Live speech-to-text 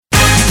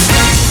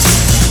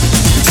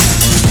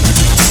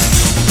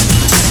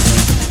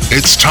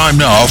It's time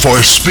now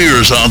for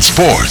Spears on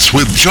Sports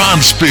with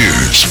John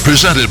Spears,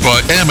 presented by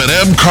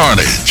M&M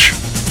Carnage.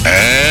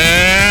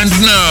 And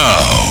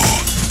now,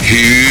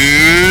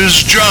 here's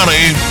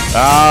Johnny.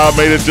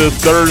 Made it to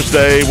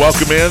Thursday.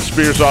 Welcome in,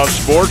 Spears on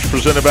Sports,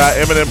 presented by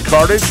M&M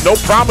Carnage. No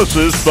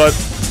promises, but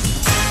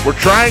we're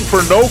trying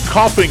for no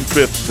coughing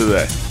fits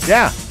today.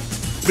 Yeah,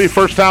 it'll be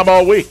first time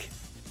all week.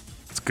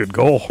 It's a good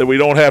goal. That we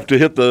don't have to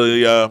hit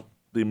the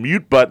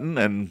mute button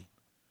and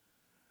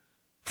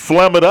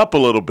phlegm it up a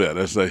little bit,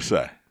 as they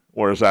say,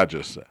 or as I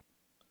just said.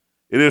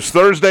 It is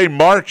Thursday,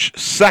 March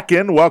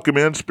 2nd. Welcome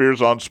in,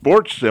 Spears on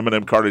Sports.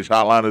 M&M Carnage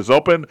hotline is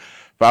open.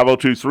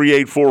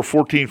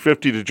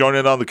 502-384-1450 to join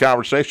in on the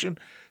conversation.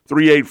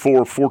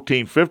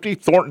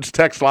 384-1450. Thornton's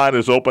text line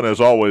is open, as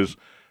always.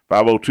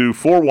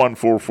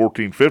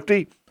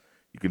 502-414-1450.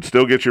 You can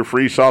still get your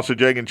free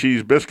sausage, egg, and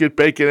cheese biscuit,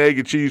 bacon, egg,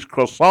 and cheese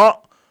croissant,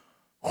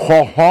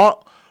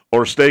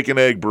 or steak and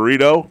egg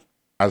burrito.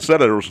 I said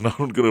there was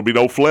going to be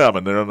no phlegm,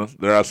 and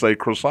there I say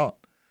croissant.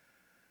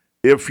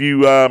 If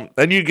you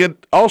and you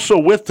get also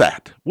with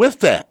that,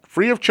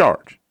 free of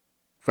charge,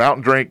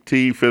 fountain drink,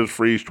 tea, fizz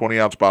freeze,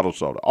 20-ounce bottle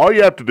soda. All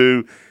you have to do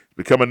is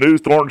become a new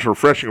Thornton's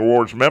Refreshing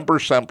Rewards member.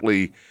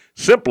 Simply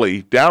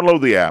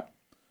download the app,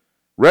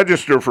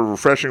 register for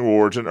Refreshing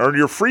Rewards, and earn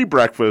your free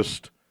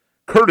breakfast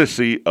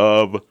courtesy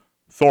of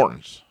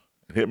Thornton's.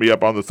 Hit me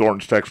up on the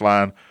Thornton's text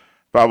line,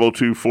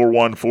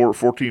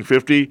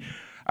 502-414-1450.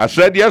 I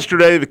said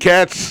yesterday the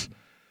Cats,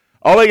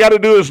 all they got to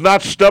do is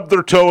not stub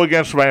their toe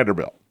against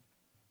Vanderbilt.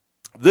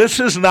 This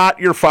is not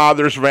your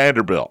father's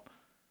Vanderbilt.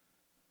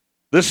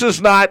 This is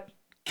not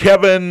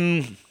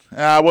Kevin,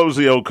 what was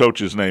the old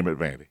coach's name at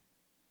Vandy?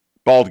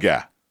 Bald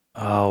guy.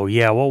 Oh,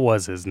 yeah, what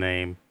was his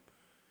name?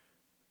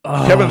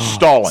 Kevin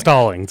Stallings.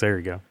 Stallings, there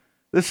you go.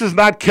 This is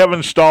not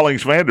Kevin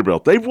Stallings'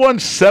 Vanderbilt. They've won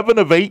 7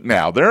 of 8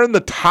 now. They're in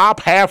the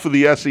top half of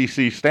the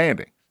SEC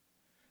standings.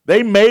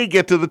 They may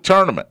get to the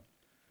tournament.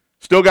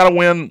 Still got to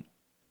win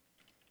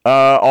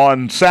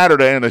on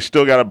Saturday, and they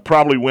still got to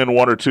probably win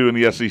 1 or 2 in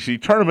the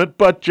SEC tournament.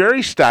 But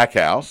Jerry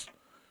Stackhouse,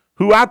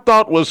 who I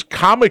thought was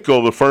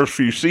comical the first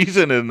few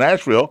seasons in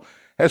Nashville,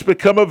 has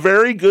become a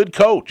very good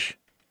coach.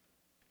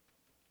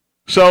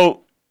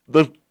 So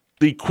the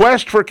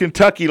quest for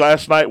Kentucky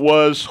last night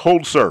was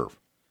hold serve.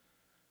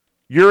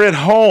 You're at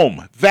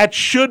home. That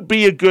should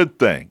be a good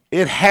thing.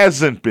 It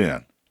hasn't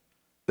been.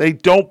 They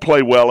don't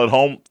play well at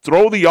home.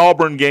 Throw the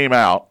Auburn game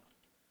out.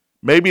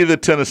 Maybe the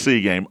Tennessee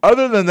game.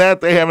 Other than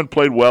that, they haven't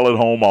played well at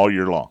home all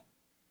year long.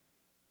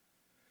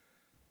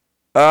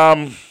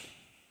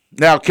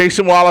 Now,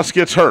 Cason Wallace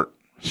gets hurt.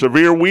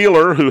 Sahvir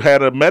Wheeler, who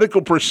had a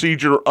medical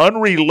procedure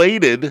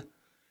unrelated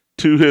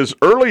to his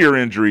earlier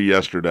injury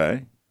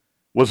yesterday,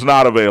 was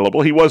not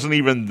available. He wasn't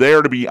even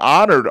there to be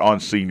honored on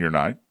senior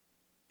night.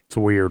 It's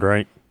weird,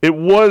 right? It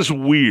was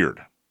weird.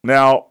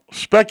 Now,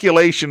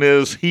 speculation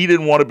is he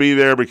didn't want to be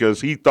there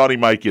because he thought he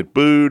might get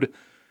booed.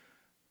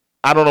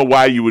 I don't know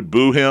why you would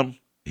boo him.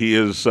 He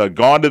has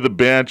gone to the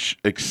bench,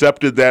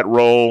 accepted that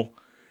role.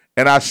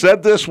 And I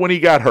said this when he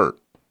got hurt.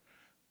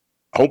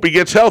 Hope he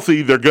gets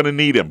healthy. They're going to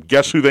need him.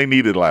 Guess who they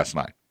needed last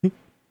night?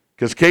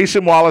 Because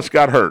Cason Wallace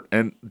got hurt.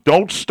 And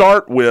don't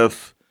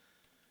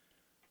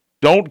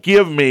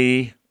give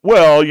me,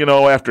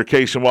 after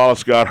Cason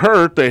Wallace got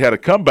hurt, they had a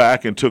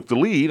comeback and took the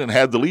lead and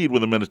had the lead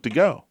with a minute to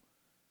go.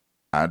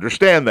 I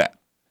understand that.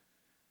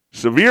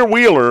 Sahvir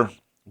Wheeler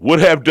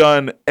would have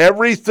done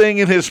everything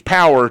in his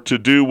power to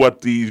do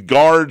what the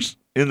guards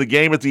in the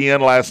game at the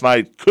end last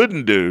night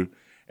couldn't do,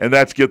 and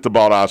that's get the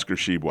ball to Oscar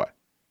Tshiebwe.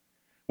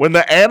 When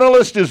the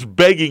analyst is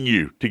begging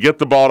you to get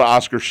the ball to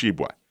Oscar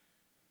Tshiebwe,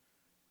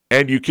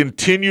 and you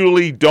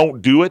continually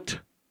don't do it,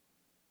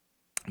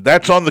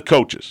 that's on the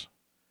coaches.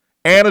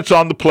 And it's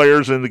on the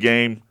players in the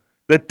game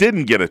that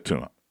didn't get it to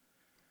him.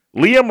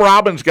 Liam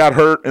Robbins got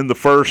hurt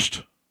before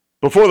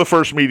the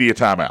first media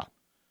timeout.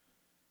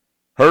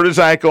 Hurt his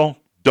ankle.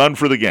 Done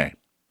for the game.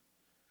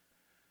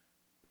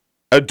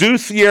 Adou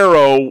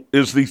Thiero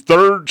is the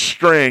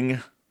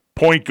third-string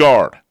point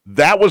guard.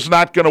 That was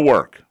not going to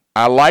work.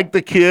 I like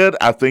the kid.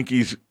 I think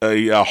he's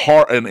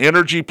an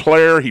energy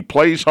player. He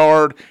plays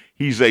hard.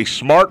 He's a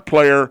smart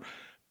player,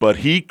 but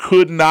he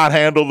could not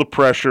handle the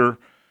pressure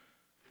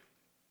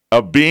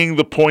of being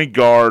the point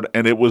guard,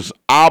 and it was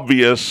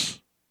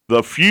obvious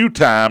the few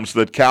times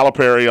that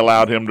Calipari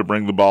allowed him to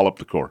bring the ball up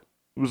the court.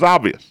 It was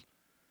obvious.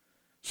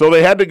 So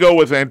they had to go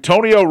with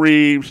Antonio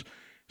Reeves,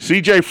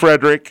 C.J.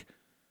 Frederick.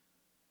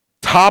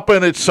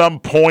 Toppin at some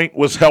point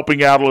was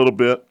helping out a little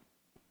bit.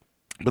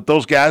 But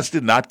those guys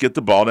did not get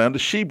the ball down to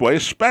Tshiebwe,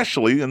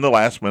 especially in the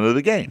last minute of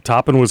the game.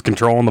 Toppin was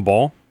controlling the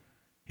ball?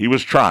 He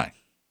was trying.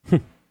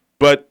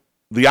 But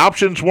the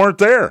options weren't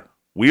there.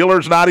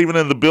 Wheeler's not even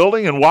in the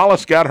building, and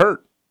Wallace got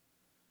hurt.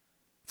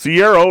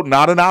 Thiero,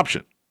 not an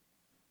option.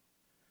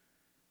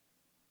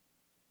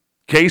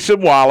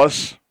 Cason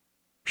Wallace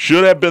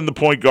should have been the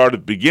point guard at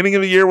the beginning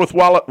of the year with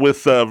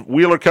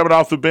Wheeler coming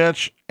off the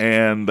bench,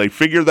 and they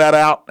figured that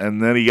out,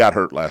 and then he got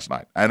hurt last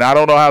night. And I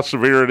don't know how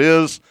severe it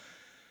is.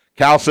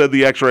 Cal said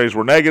the x-rays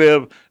were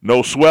negative,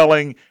 no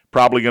swelling,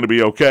 probably going to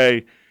be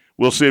okay.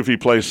 We'll see if he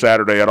plays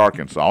Saturday at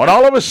Arkansas. And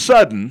all of a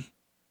sudden,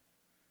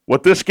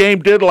 what this game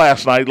did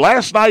last night,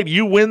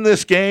 you win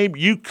this game,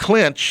 you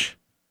clinch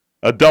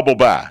a double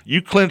bye.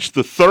 You clinch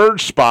the third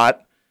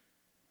spot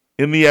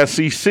in the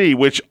SEC,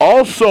 which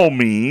also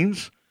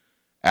means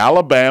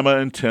Alabama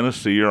and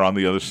Tennessee are on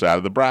the other side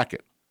of the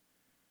bracket.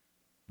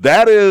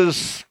 That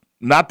is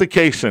not the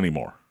case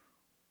anymore.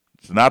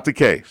 It's not the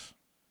case.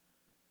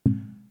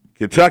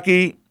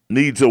 Kentucky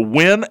needs a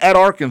win at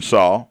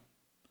Arkansas,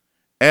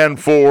 and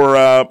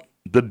for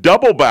the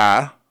double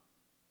bye,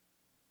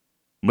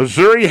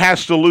 Missouri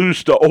has to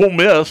lose to Ole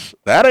Miss.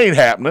 That ain't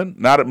happening,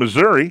 not at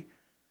Missouri.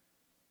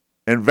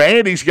 And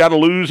Vandy's got to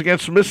lose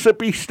against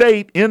Mississippi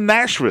State in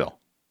Nashville.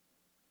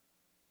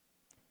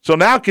 So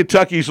now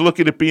Kentucky's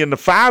looking at being the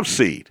 5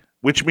 seed,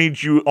 which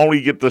means you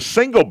only get the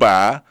single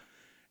bye,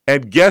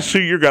 and guess who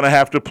you're going to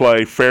have to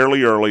play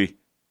fairly early?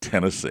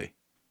 Tennessee.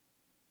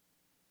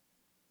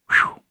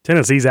 Whew.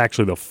 Tennessee's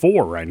actually the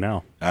 4 right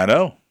now. I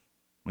know.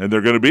 And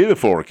they're going to be the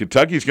 4.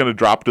 Kentucky's going to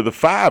drop to the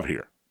 5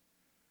 here,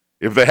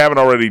 if they haven't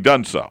already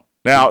done so.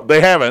 Now, they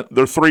haven't.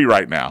 They're 3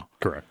 right now.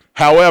 Correct.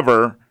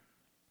 However,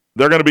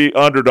 they're going to be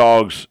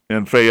underdogs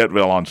in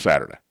Fayetteville on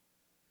Saturday.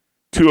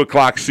 2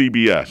 o'clock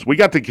CBS. We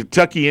got the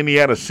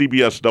Kentucky-Indiana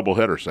CBS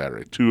doubleheader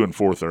Saturday, 2 and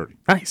 4:30.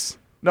 Nice.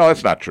 No,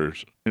 that's not true.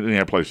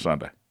 Indiana plays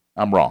Sunday.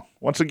 I'm wrong.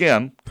 Once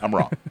again, I'm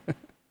wrong.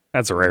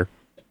 That's rare.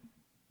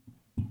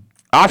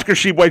 Oscar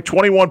Tshiebwe,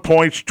 21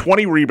 points,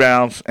 20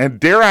 rebounds, and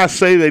dare I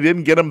say they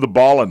didn't get him the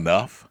ball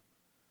enough.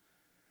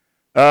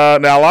 Now,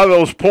 a lot of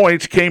those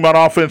points came on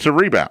offensive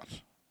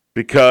rebounds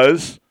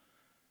because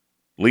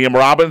Liam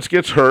Robbins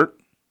gets hurt.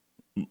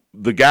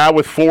 The guy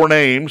with 4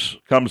 names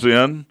comes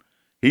in.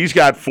 He's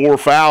got 4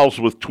 fouls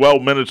with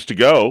 12 minutes to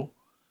go.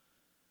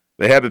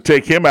 They had to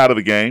take him out of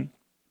the game.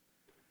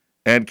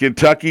 And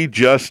Kentucky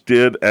just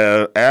did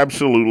an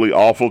absolutely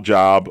awful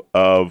job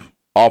of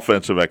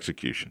offensive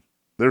execution.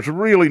 There's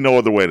really no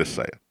other way to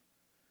say it.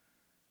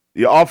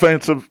 The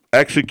offensive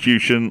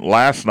execution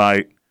last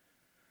night,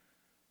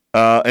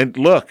 and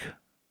look,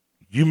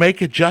 you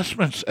make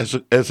adjustments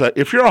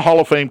if you're a Hall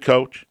of Fame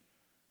coach,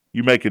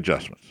 you make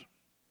adjustments.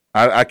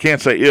 I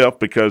can't say if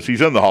because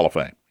he's in the Hall of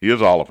Fame. He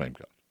is a Hall of Fame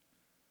coach.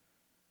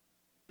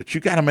 But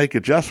you got to make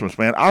adjustments,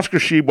 man. Oscar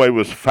Tshiebwe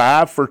was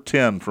 5 for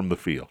 10 from the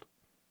field.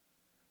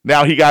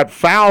 Now, he got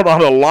fouled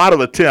on a lot of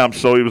attempts,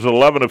 so he was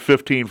 11 of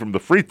 15 from the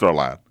free throw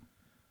line.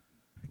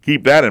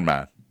 Keep that in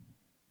mind.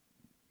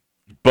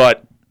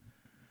 But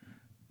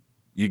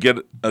you get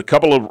a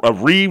couple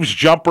of Reeves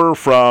jumper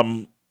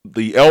from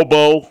the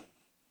elbow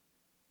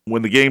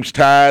when the game's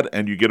tied,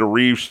 and you get a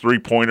Reeves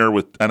three-pointer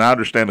with, and I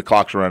understand the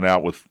clock's running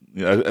out with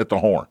at the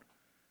horn.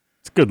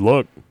 It's a good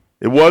look.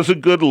 It was a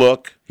good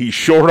look. He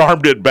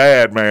short-armed it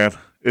bad, man.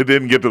 It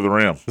didn't get to the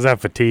rim. Is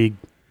that fatigue?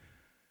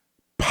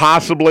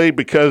 Possibly,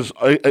 because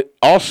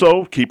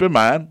also, keep in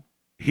mind,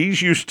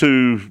 he's used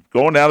to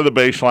going down to the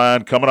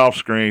baseline, coming off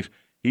screens.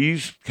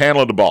 He's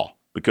handling the ball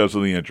because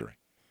of the injury.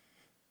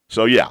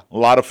 So, yeah, a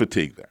lot of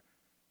fatigue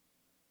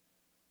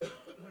there.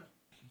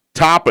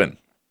 Toppin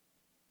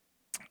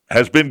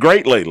has been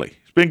great lately.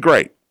 He's been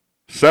great.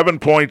 7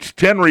 points,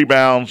 10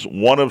 rebounds,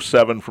 1 of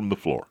 7 from the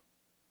floor.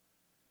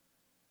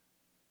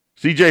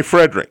 C.J.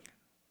 Frederick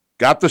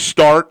got the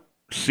start,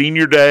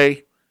 senior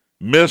day,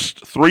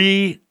 missed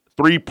 3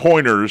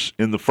 3-pointers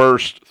in the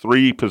first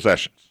 3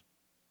 possessions.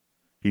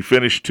 He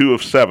finished 2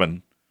 of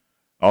 7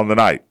 on the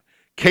night.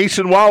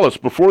 Cason Wallace,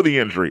 before the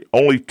injury,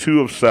 only 2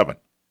 of 7.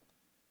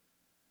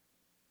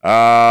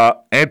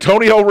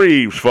 Antonio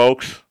Reeves,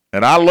 folks,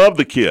 and I love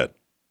the kid.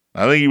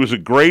 I think he was a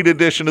great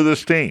addition to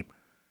this team.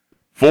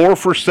 4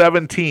 for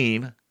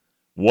 17,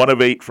 1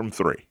 of 8 from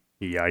 3.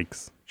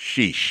 Yikes.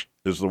 Sheesh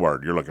is the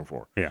word you're looking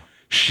for. Yeah.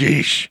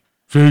 Sheesh.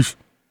 Sheesh.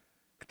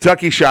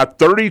 Kentucky shot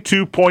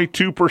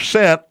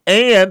 32.2%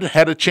 and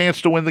had a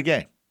chance to win the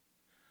game.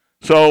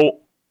 So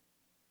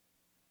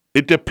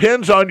it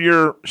depends on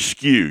your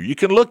skew. You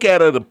can look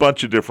at it a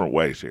bunch of different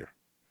ways here.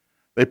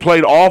 They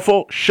played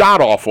awful,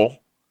 shot awful,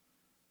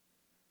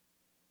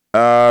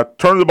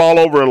 turned the ball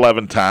over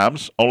 11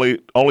 times, only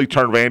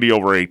turned Vandy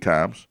over 8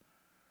 times.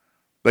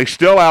 They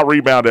still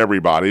out-rebound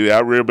everybody. They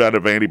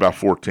out-rebounded Vandy by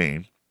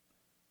 14.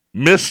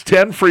 Missed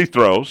 10 free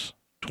throws,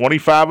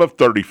 25 of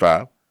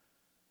 35.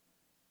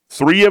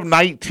 3 of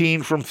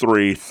 19 from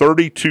 3,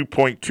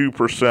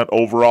 32.2%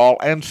 overall,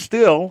 and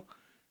still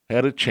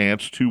had a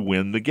chance to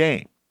win the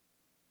game.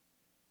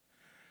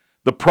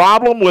 The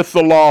problem with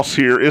the loss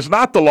here is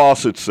not the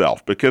loss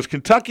itself, because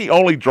Kentucky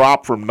only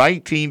dropped from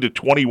 19 to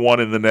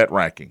 21 in the net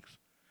rankings.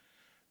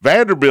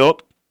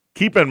 Vanderbilt,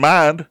 keep in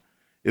mind,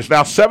 is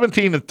now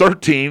 17 and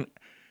 13,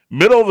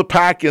 middle of the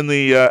pack in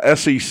the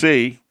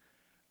SEC,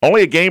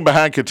 only a game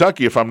behind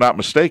Kentucky, if I'm not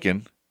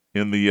mistaken,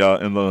 in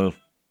the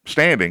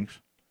standings.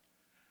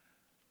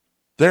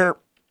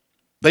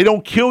 They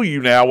don't kill you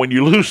now when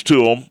you lose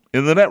to them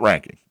in the net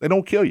ranking. They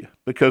don't kill you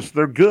because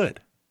they're good.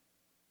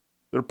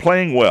 They're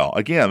playing well.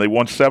 Again, they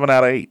won 7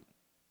 out of 8.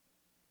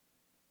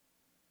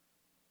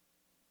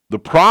 The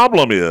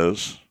problem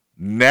is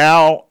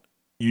now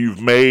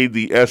you've made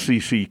the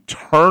SEC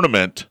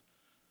tournament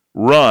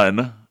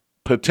run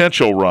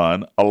potential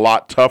run a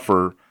lot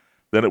tougher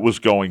than it was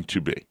going to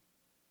be.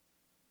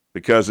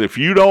 Because if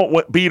you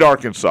don't beat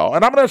Arkansas,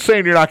 and I'm not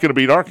saying you're not going to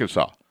beat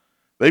Arkansas,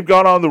 they've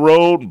gone on the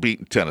road and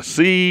beaten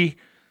Tennessee.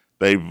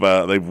 They've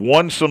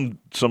won some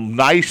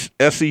nice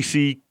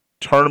SEC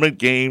tournament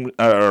game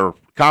or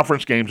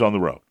conference games on the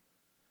road.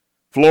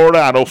 Florida,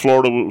 I know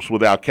Florida was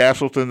without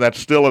Castleton. That's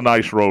still a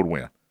nice road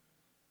win.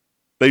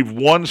 They've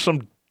won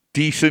some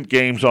decent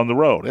games on the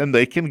road, and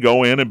they can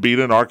go in and beat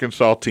an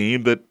Arkansas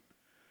team that,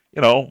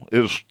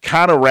 is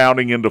kind of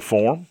rounding into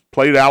form.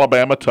 Played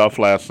Alabama tough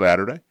last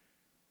Saturday.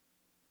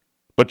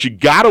 But you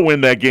got to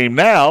win that game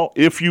now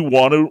if you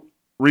want to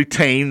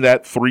retain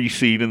that 3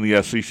 seed in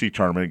the SEC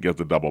tournament and get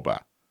the double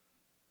bye.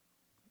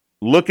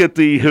 Look at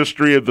the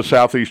history of the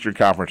Southeastern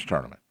Conference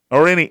tournament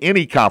or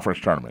any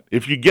conference tournament.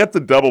 If you get the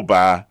double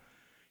bye,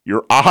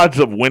 your odds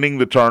of winning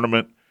the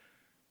tournament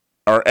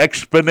are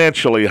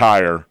exponentially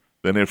higher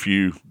than if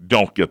you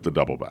don't get the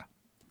double bye.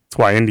 That's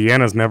why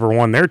Indiana's never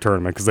won their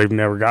tournament, because they've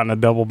never gotten a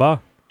double bye.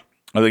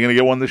 Are they going to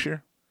get one this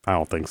year? I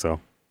don't think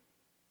so.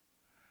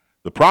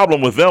 The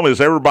problem with them is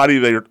everybody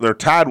they're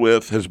tied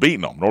with has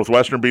beaten them.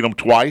 Northwestern beat them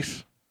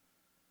twice.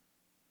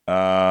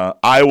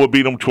 Iowa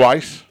beat them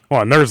twice.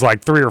 Well, and there's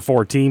like 3 or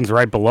 4 teams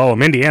right below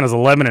them. Indiana's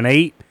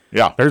 11-8.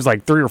 Yeah. There's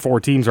like 3 or 4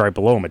 teams right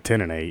below them at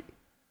 10-8.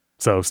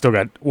 So still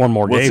got one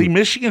more game. See,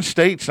 Michigan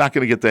State's not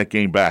going to get that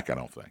game back, I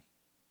don't think.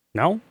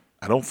 No?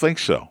 I don't think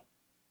so.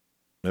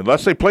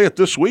 Unless they play it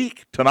this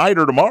week, tonight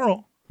or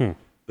tomorrow.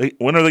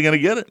 When are they going to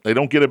get it? They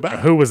don't get it back.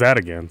 Who was that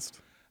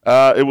against?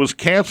 It was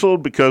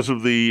canceled because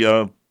of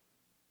the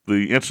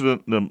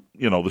incident,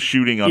 the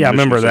shooting on Michigan I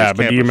remember State's that,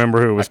 campus. But do you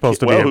remember who it was supposed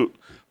to be?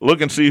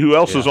 Look and see who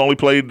else has only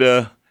played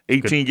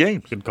 18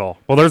 games. Good call.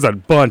 Well, there's a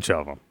bunch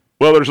of them.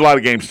 Well, there's a lot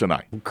of games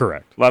tonight.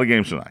 Correct. A lot of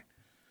games tonight.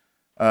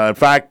 In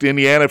fact,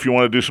 Indiana, if you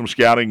want to do some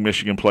scouting,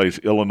 Michigan plays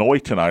Illinois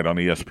tonight on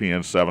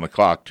ESPN, 7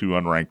 o'clock, 2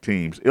 unranked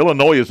teams.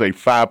 Illinois is a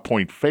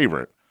 5-point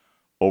favorite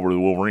over the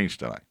Wolverines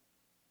tonight.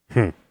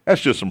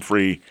 That's just some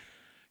free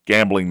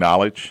gambling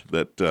knowledge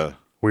that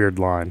weird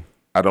line.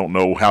 I don't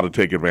know how to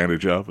take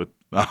advantage of it,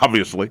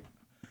 obviously.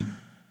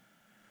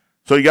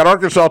 So you got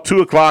Arkansas,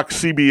 2 o'clock,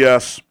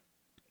 CBS.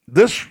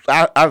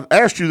 I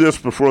asked you this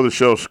before the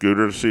show,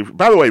 Scooter, to see.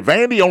 By the way,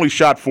 Vandy only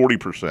shot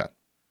 40%.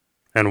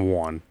 And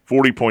won.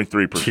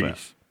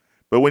 40.3%.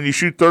 But when you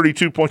shoot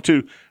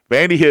 32.2,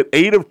 Vandy hit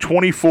 8 of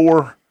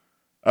 24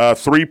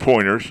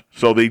 three-pointers,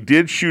 so they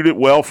did shoot it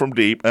well from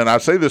deep. And I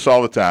say this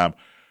all the time.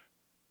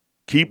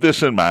 Keep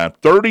this in mind.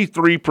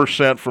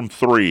 33% from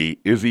 3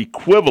 is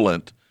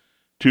equivalent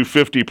to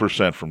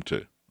 50% from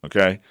 2.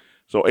 Okay?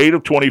 So 8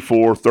 of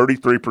 24,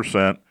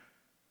 33%.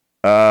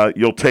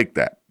 You'll take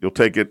that. You'll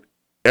take it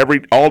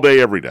all day,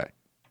 every day.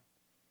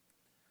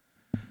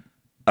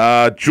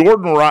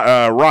 Jordan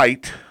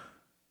Wright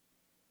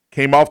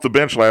came off the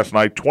bench last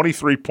night,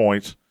 23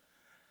 points,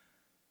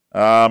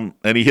 and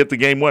he hit the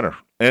game winner.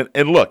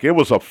 And look, it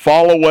was a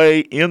fall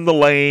away in the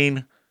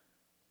lane,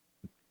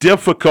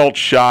 difficult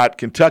shot.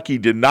 Kentucky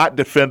did not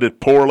defend it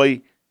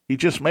poorly. He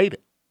just made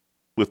it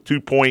with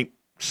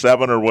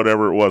 2.7 or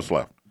whatever it was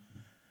left.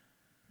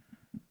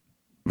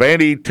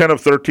 Vandy, 10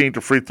 of 13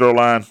 to free throw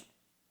line.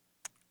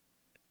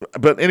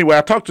 But anyway,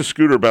 I talked to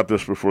Scooter about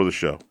this before the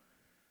show.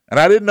 And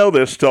I didn't know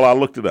this till I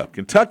looked it up.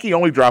 Kentucky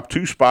only dropped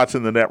 2 spots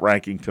in the net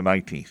ranking to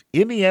 19th.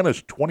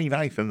 Indiana's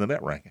 29th in the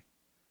net ranking.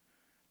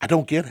 I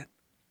don't get it.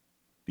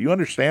 Do you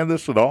understand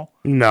this at all?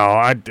 No,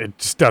 it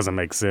just doesn't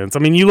make sense. I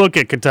mean, you look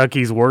at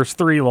Kentucky's worst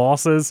 3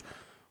 losses,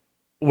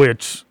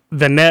 which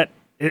the net,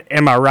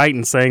 am I right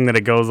in saying that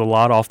it goes a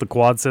lot off the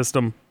quad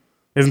system?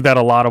 Isn't that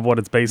a lot of what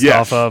it's based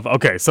off of?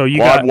 Okay, so you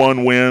got Quad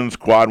 1 wins,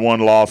 Quad 1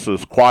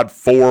 losses. Quad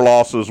 4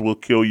 losses will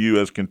kill you,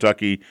 as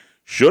Kentucky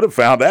should have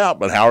found out,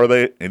 but how are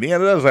they?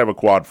 Indiana doesn't have a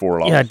Quad 4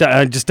 loss.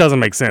 Yeah, it just doesn't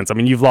make sense. I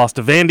mean, you've lost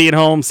to Vandy at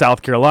home,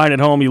 South Carolina at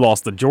home. You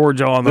lost to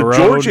Georgia on the road. The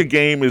Georgia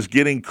game is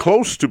getting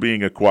close to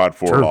being a Quad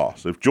 4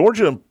 loss. If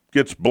Georgia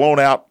gets blown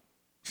out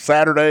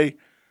Saturday,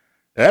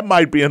 that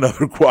might be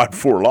another Quad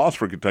 4 loss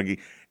for Kentucky.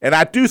 And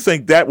I do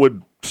think that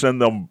would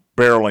send them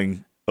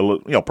barreling a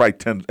little, probably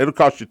 10. It'll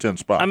cost you 10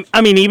 spots.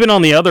 I mean, even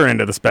on the other end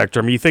of the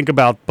spectrum, you think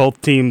about both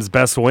teams'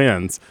 best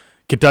wins.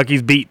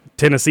 Kentucky's beat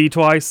Tennessee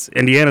twice.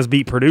 Indiana's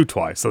beat Purdue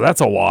twice. So that's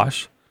a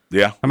wash.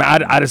 Yeah. I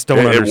mean, I just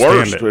don't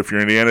understand it. If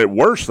you're Indiana, at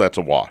worst, that's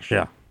a wash.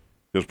 Yeah.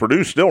 Because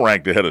Purdue's still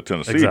ranked ahead of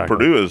Tennessee. Exactly.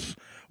 Purdue is,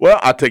 well,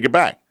 I take it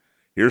back.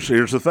 Here's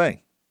the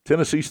thing.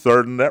 Tennessee's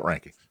 3rd in net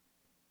rankings.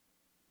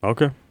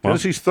 Okay. Well,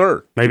 Tennessee's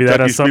 3rd. Maybe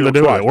that has something to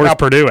do with it. Where's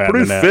Purdue at?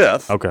 Purdue's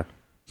 5th. Okay.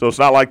 So it's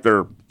not like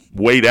they're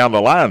way down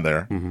the line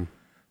there. Mm-hmm.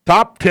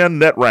 Top 10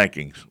 net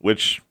rankings,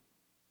 which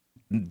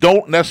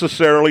don't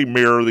necessarily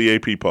mirror the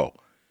AP poll.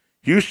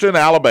 Houston,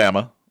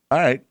 Alabama. All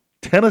right.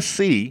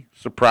 Tennessee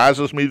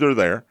surprises me they're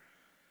there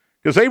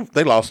because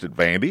they lost at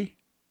Vandy.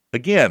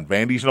 Again,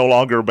 Vandy's no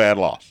longer a bad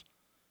loss.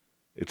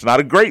 It's not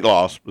a great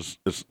loss.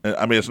 It's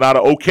not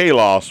an okay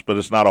loss, but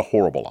it's not a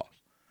horrible loss.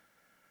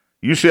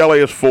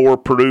 UCLA is 4,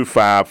 Purdue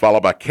 5,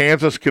 followed by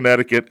Kansas,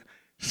 Connecticut.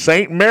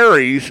 St.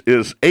 Mary's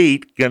is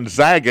 8,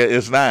 Gonzaga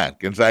is 9.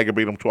 Gonzaga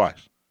beat them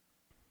twice.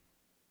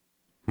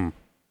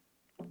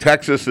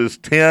 Texas is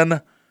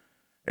 10.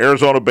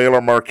 Arizona,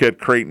 Baylor, Marquette,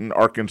 Creighton,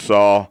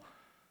 Arkansas.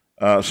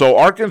 So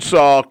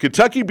Arkansas,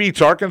 Kentucky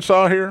beats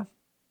Arkansas here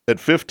at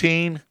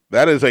 15.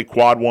 That is a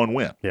quad one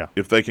win. Yeah.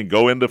 If they can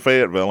go into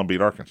Fayetteville and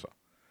beat Arkansas.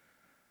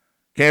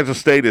 Kansas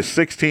State is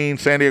 16.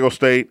 San Diego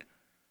State.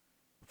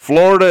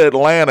 Florida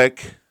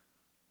Atlantic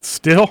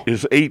Still?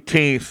 is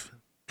 18th,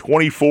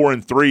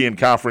 24-3 in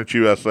Conference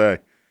USA.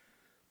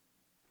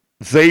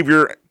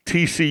 Xavier,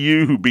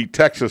 TCU, who beat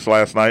Texas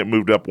last night,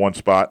 moved up one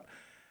spot.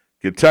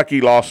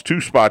 Kentucky lost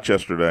 2 spots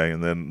yesterday,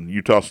 and then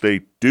Utah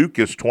State. Duke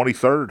is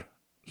 23rd,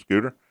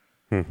 Scooter.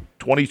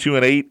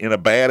 22-8 in a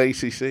bad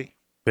ACC.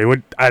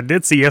 I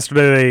did see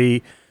yesterday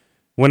they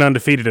went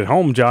undefeated at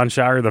home. John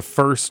Shire, the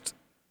first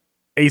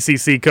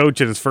ACC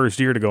coach in his first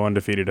year to go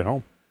undefeated at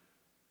home.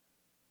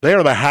 They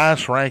are the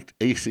highest-ranked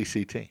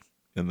ACC team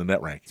in the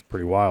net ranking.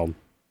 Pretty wild.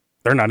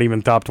 They're not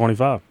even top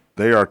 25.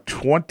 They are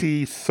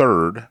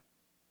 23rd.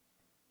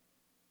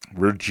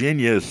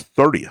 Virginia is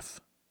 30th.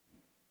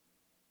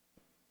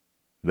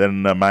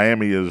 Then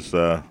Miami is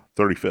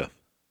 35th.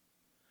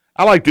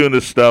 I like doing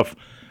this stuff.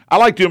 I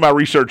like doing my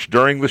research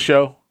during the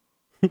show.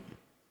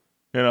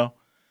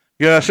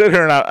 I sit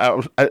here and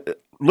I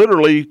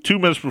literally 2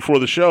 minutes before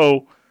the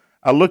show,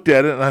 I looked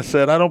at it and I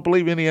said, I don't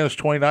believe Indiana's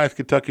 29th,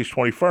 Kentucky's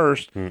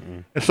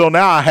 21st. And so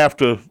now I have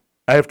to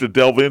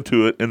delve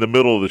into it in the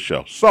middle of the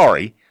show.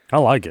 Sorry. I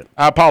like it.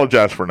 I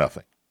apologize for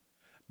nothing.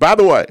 By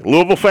the way,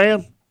 Louisville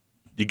fan,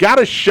 you got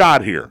a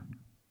shot here.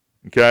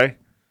 Okay?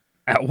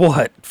 At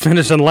what?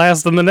 Finishing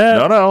last in the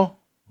net?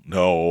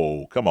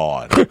 No, come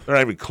on. They're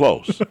not even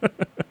close.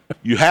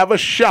 You have a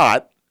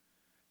shot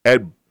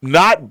at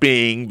not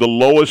being the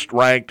lowest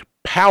ranked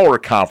power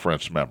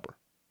conference member.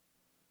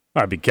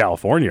 That'd be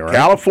California, right?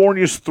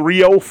 California's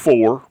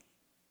 304.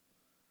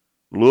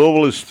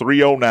 Louisville is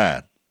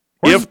 309.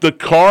 If the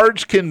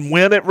Cards can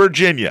win at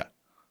Virginia,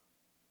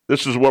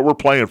 this is what we're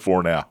playing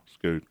for now,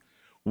 Scoot.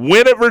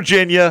 Win at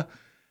Virginia,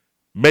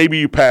 maybe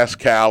you pass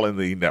Cal in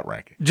the net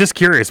ranking. Just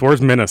curious,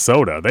 where's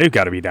Minnesota? They've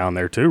got to be down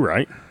there too,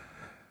 right?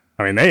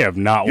 I mean, they have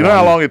not You know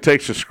how long it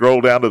takes to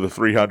scroll down to the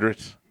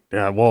 300s?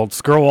 Yeah, well,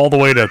 scroll all the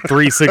way to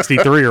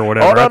 363 or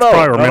whatever. Oh, no, That's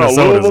probably where Minnesota's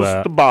Louisville's at.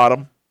 at the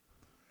bottom.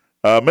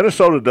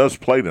 Minnesota does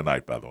play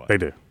tonight, by the way. They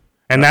do.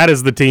 And that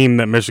is the team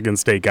that Michigan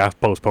State got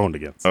postponed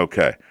against.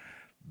 Okay.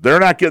 They're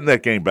not getting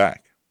that game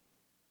back.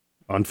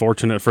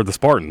 Unfortunate for the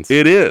Spartans.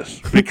 It is,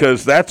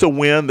 because that's a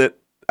win that,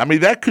 I mean,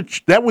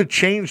 that would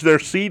change their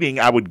seeding,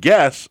 I would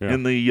guess,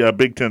 in the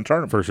Big Ten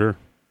tournament. For sure.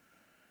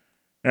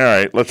 All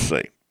right, let's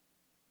see.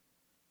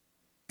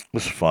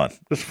 This is fun.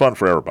 This is fun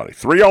for everybody.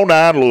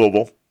 309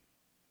 Louisville.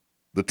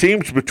 The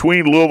teams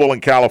between Louisville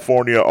and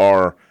California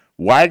are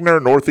Wagner,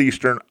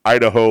 Northeastern,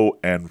 Idaho,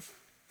 and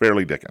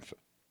Fairleigh Dickinson.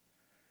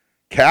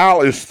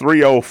 Cal is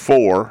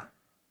 304.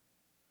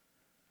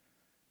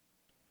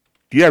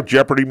 Do you have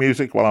Jeopardy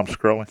music while I'm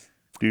scrolling?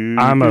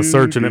 I'm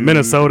searching it.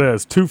 Minnesota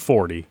is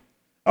 240.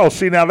 Oh,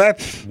 see, now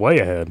that's way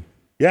ahead.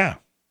 Yeah,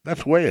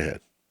 that's way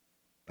ahead.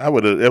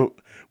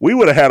 We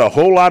would have had a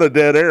whole lot of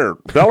dead air.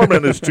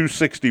 Bellarmine is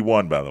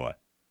 261, by the way.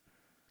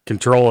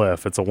 Control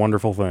F. It's a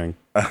wonderful thing.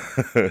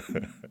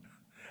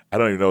 I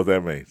don't even know what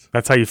that means.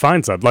 That's how you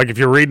find something. Like if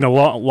you're reading a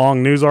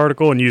long news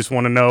article and you just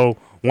want to know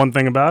one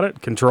thing about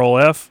it, Control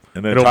F.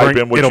 And then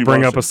it'll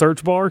bring up a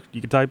search bar.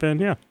 You can type in.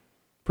 Yeah,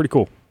 pretty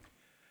cool.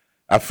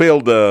 I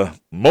failed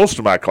most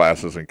of my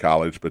classes in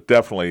college, but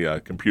definitely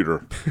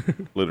computer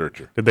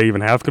literature. Did they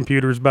even have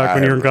computers back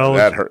when you were in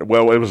college?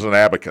 Well, it was an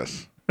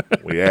abacus.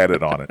 We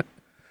added on it.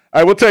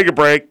 All right, we'll take a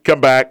break, come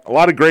back. A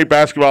lot of great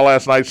basketball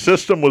last night.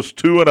 System was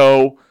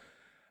 2-0.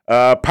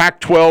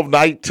 Pac-12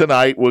 night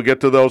tonight. We'll get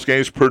to those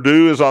games.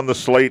 Purdue is on the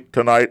slate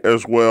tonight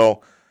as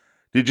well.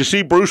 Did you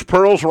see Bruce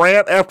Pearl's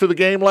rant after the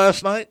game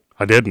last night?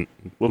 I didn't.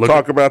 We'll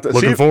talk about that.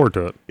 Looking forward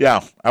to it.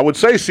 Yeah, I would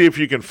say see if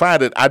you can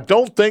find it. I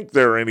don't think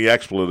there are any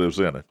expletives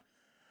in it.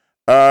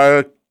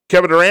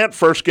 Kevin Durant,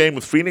 first game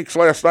with Phoenix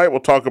last night. We'll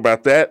talk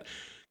about that.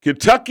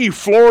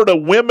 Kentucky-Florida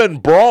women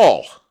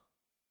brawl.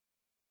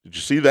 Did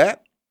you see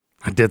that?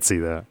 I did see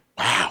that.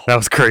 Wow. That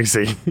was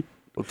crazy.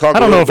 We'll talk I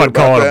don't know if I'd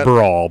call it a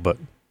brawl, but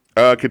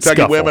Kentucky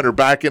scuffle. women are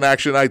back in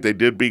action tonight. They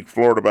did beat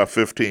Florida by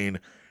 15.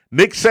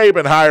 Nick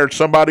Saban hired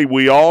somebody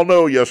we all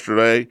know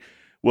yesterday.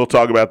 We'll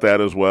talk about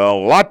that as well.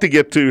 A lot to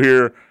get to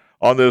here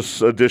on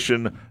this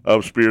edition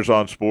of Spears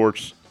on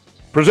Sports,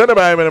 presented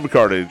by M&M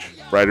Cartage,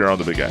 right here on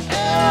the Big Game.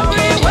 I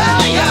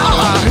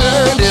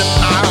heard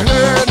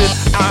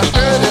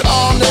it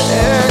on the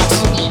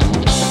X.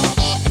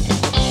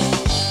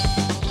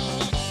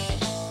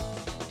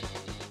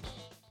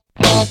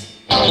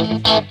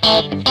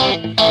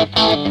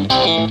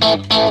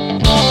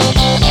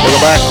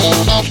 Welcome back.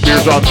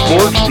 Spears on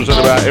Sports,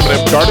 presented by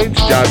M&M Cartage.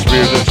 John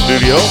Spears in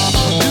studio.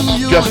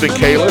 Justin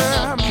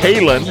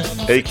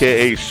Kalen,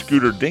 a.k.a.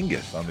 Scooter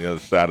Dingus, on the other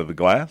side of the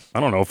glass. I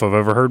don't know if I've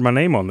ever heard my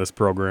name on this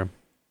program.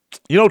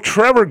 You know,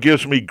 Trevor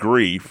gives me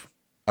grief.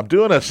 I'm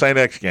doing a St.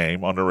 X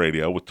game on the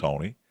radio with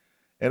Tony,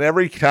 and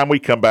every time we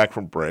come back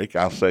from break,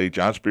 I'll say,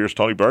 John Spears,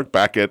 Tony Burke,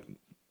 back at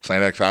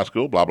St. X High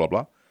School, blah, blah,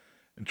 blah.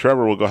 And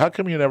Trevor will go, how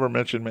come you never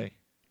mention me?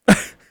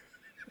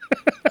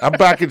 I'm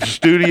back at the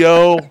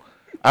studio.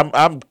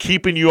 I'm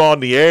keeping you on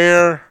the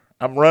air.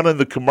 I'm running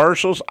the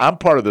commercials. I'm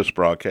part of this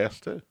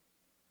broadcast too.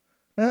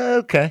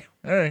 Okay,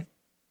 all right.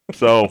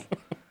 So,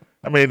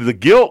 I mean, the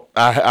guilt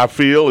I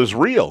feel is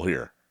real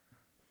here.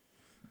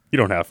 You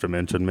don't have to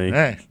mention me. All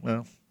right,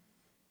 well.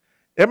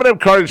 M&M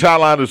Cartage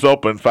Hotline is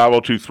open,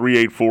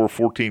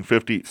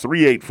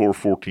 502-384-1450,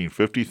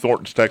 384-1450.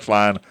 Thornton's text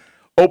line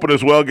open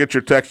as well. Get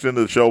your text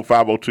into the show,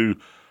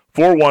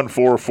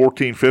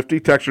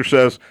 502-414-1450. Texter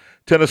says,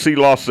 Tennessee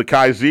lost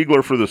Zakai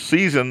Ziegler for the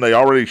season. They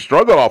already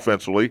struggled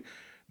offensively.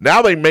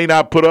 Now they may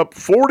not put up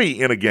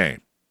 40 in a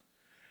game.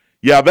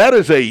 Yeah, that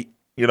is a,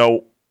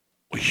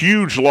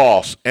 huge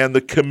loss. And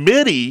the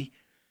committee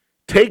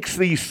takes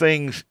these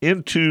things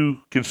into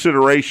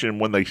consideration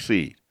when they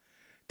seed.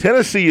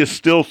 Tennessee is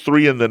still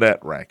 3 in the net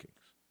rankings.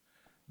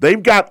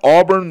 They've got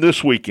Auburn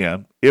this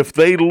weekend. If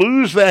they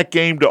lose that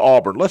game to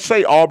Auburn, let's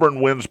say Auburn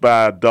wins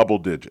by double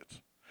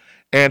digits,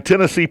 and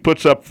Tennessee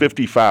puts up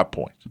 55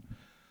 points.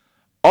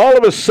 All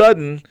of a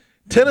sudden,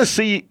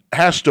 Tennessee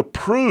has to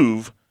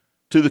prove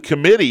to the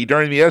committee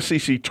during the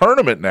SEC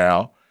tournament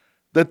now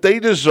that they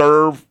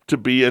deserve to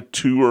be a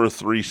 2 or a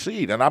 3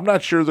 seed. And I'm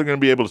not sure they're going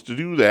to be able to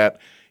do that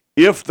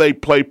if they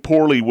play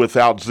poorly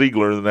without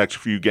Ziegler the next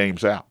few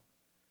games out.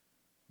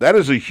 That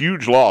is a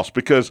huge loss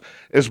because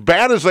as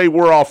bad as they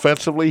were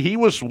offensively, he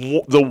was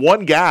the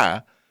one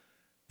guy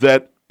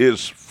that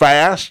is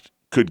fast,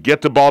 could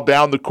get the ball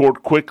down the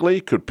court quickly,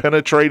 could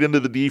penetrate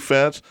into the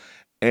defense,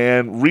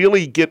 and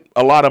really get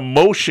a lot of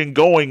motion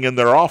going in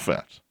their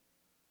offense.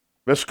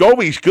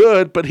 Vescovi's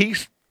good, but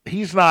he's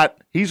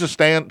a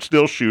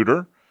standstill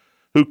shooter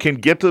who can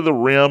get to the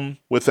rim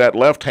with that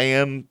left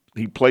hand.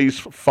 He plays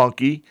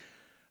funky.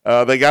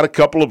 They got a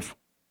couple of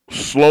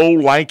slow,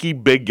 lanky,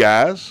 big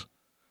guys.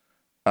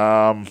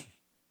 The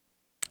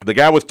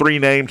guy with 3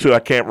 names who I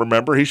can't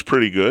remember, he's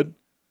pretty good.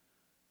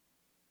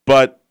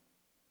 But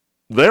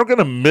they're going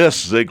to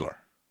miss Ziegler.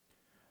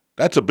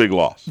 That's a big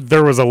loss.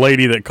 There was a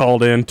lady that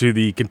called into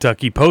the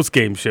Kentucky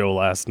postgame show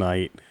last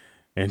night,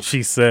 and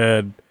she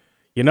said,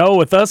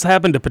 with us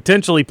having to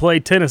potentially play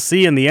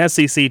Tennessee in the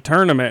SEC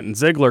tournament and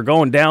Ziegler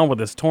going down with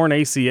his torn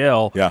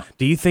ACL,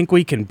 do you think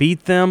we can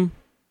beat them?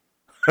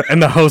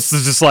 And the host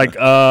is just like,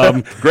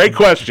 great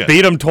question.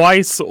 Beat them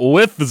twice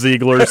with the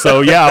Ziegler,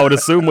 so yeah, I would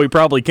assume we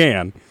probably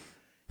can.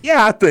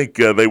 Yeah, I think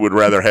they would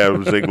rather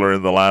have Ziegler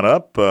in the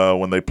lineup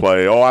when they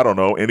play,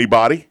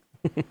 anybody.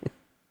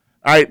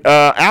 All right,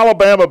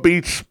 Alabama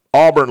beats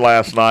Auburn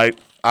last night.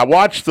 I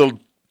watched a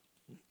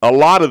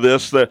lot of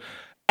this.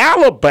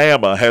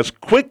 Alabama has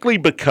quickly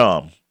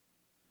become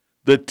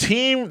the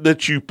team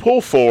that you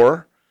pull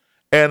for,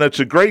 and it's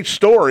a great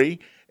story,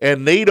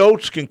 and Nate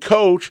Oates can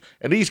coach,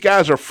 and these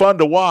guys are fun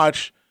to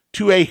watch,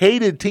 to a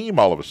hated team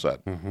all of a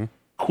sudden. Mm-hmm.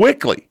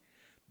 Quickly.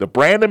 The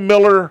Brandon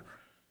Miller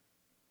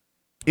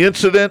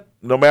incident,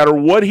 no matter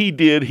what he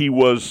did, he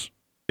was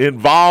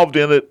involved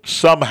in it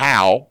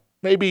somehow,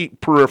 maybe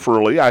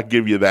peripherally, I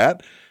give you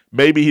that.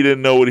 Maybe he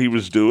didn't know what he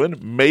was doing.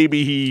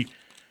 Maybe he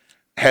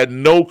had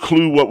no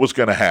clue what was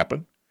going to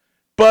happen.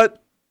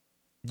 But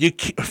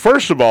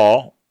first of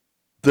all,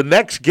 the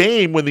next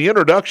game, when the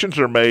introductions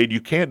are made, you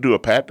can't do a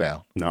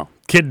pat-down. No.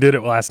 Kid did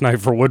it last night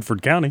for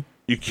Woodford County.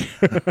 You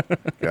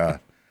can't.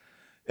 God.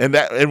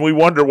 And we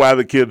wonder why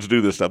the kids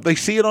do this stuff. They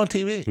see it on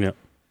TV. Yeah.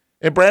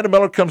 And Brandon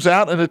Miller comes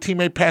out, and a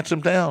teammate pats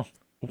him down.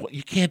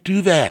 You can't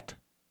do that.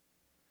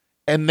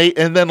 And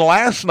then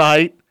last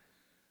night,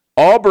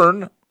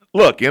 Auburn,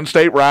 look,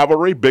 in-state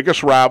rivalry,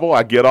 biggest rival.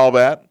 I get all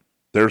that.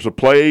 There's a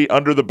play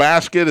under the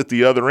basket at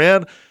the other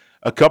end.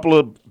 A couple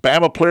of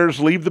Bama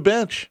players leave the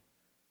bench.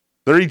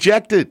 They're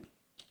ejected.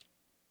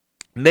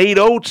 Nate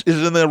Oates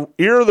is in the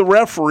ear of the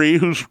referee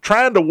who's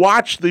trying to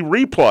watch the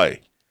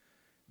replay,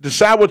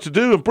 decide what to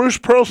do. And Bruce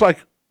Pearl's like,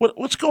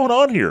 what's going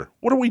on here?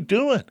 What are we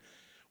doing?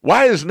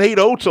 Why is Nate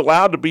Oates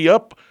allowed to be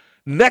up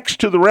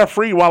next to the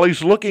referee while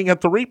he's looking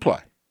at the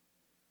replay?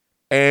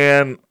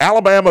 And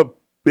Alabama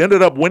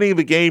ended up winning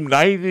the game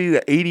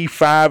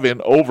 90-85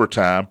 in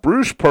overtime.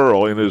 Bruce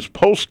Pearl, in his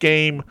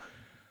post-game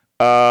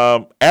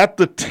at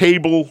the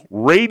table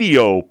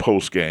radio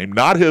post-game,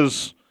 not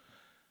his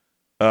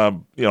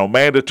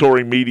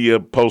mandatory media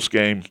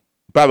post-game.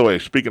 By the way,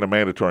 speaking of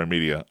mandatory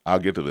media, I'll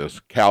get to this.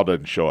 Cal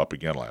doesn't show up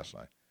again last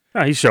night.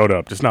 No, he showed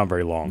up, just not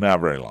very long. Not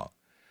very long.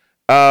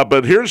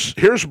 But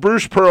here's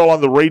Bruce Pearl on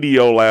the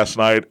radio last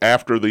night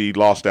after the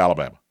loss to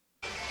Alabama.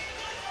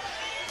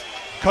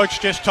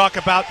 Coach, just talk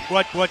about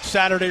what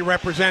Saturday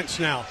represents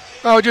now.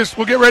 We'll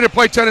get ready to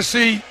play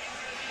Tennessee.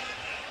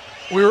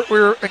 We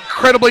were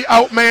incredibly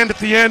outmanned at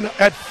the end.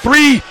 Had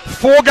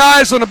 4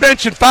 guys on the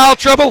bench in foul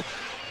trouble.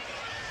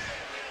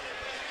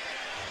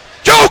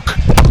 Joke!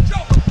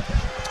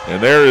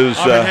 And there is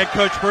head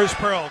coach Bruce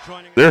Pearl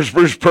joining. There's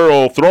Bruce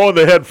Pearl throwing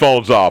the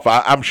headphones off.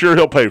 I'm sure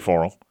he'll pay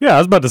for them. Yeah, I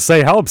was about to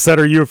say, how upset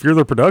are you if you're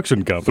the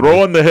production company?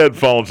 Throwing the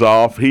headphones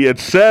off. He had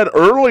said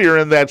earlier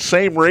in that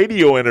same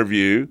radio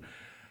interview,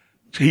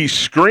 he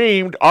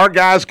screamed, our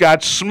guys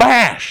got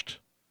smashed.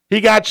 He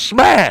got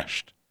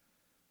smashed.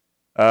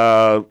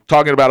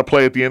 talking about a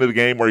play at the end of the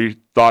game where he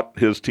thought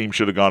his team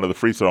should have gone to the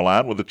free throw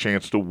line with a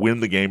chance to win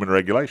the game in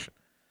regulation.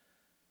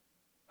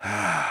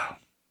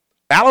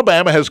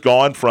 Alabama has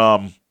gone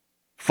from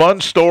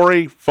fun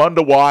story, fun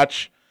to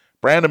watch.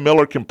 Brandon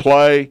Miller can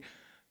play.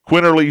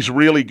 Quinterly's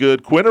really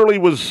good. Quinterly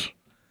was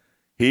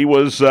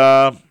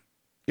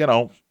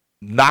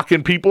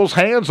knocking people's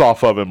hands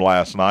off of him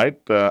last night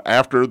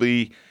after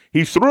he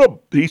threw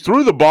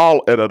the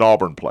ball at an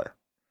Auburn player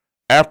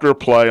after a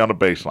play on the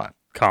baseline.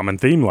 Common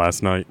theme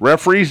last night.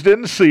 Referees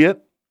didn't see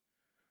it,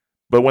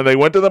 but when they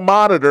went to the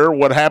monitor,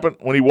 what happened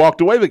when he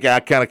walked away? The guy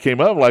kind of came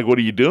up like, "What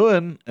are you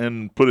doing?"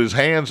 and put his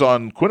hands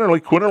on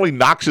Quinterly. Quinterly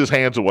knocks his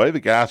hands away. The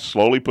guy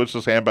slowly puts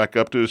his hand back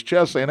up to his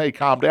chest, saying, "Hey,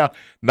 calm down."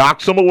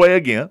 Knocks him away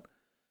again.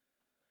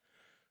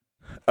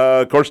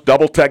 Of course,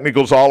 double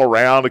technicals all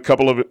around. A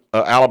couple of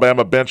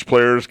Alabama bench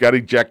players got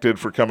ejected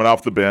for coming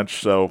off the bench.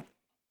 So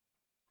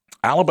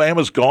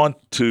Alabama's gone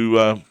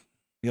to,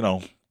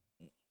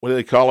 what do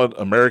they call it?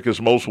 America's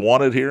Most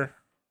Wanted here.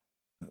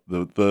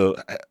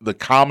 The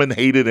common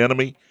hated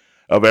enemy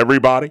of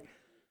everybody.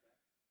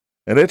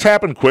 And it's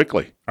happened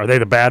quickly. Are they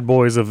the bad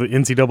boys of the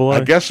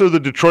NCAA? I guess they're the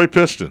Detroit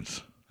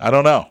Pistons. I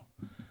don't know.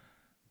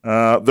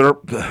 They're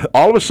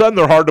all of a sudden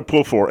they're hard to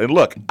pull for. And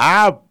look,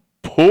 I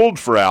pulled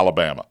for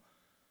Alabama.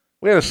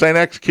 We had a St.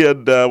 X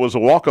kid was a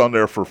walk-on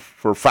there for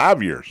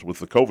 5 years with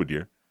the COVID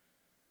year.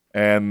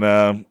 And,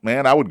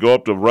 man, I would go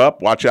up to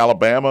Rupp, watch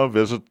Alabama,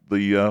 visit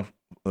the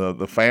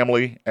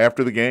family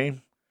after the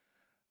game,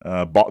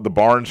 the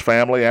Barnes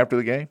family after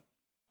the game.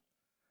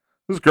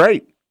 It was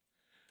great.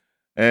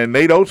 And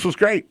Nate Oates was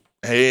great.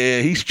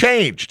 He's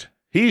changed.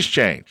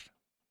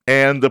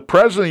 And the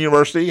president of the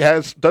university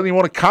doesn't even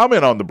want to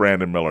comment on the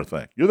Brandon Miller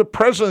thing. You're the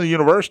president of the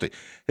university.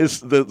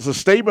 The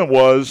statement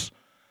was,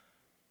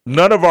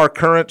 none of our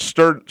current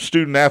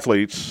student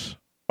athletes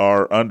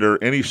are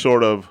under any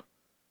sort of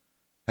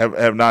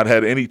have not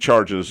had any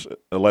charges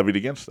levied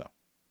against them.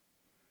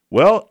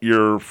 Well,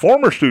 your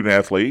former student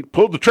athlete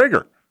pulled the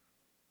trigger.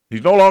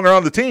 He's no longer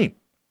on the team.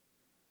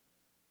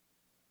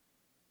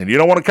 And you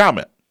don't want to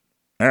comment.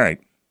 All right.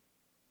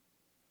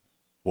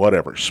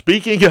 Whatever.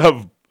 Speaking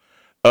of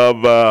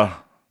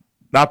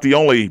not the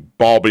only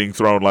ball being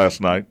thrown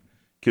last night,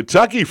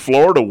 Kentucky,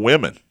 Florida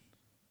women.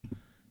 Did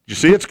you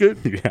see it, Scoot?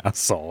 Yeah, I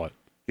saw it.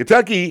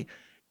 Kentucky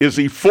is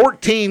the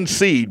 14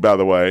 seed, by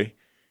the way,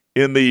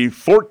 in the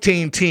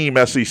 14-team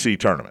SEC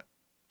tournament.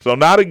 So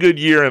not a good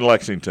year in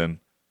Lexington.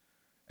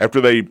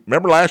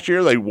 Remember last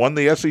year they won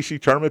the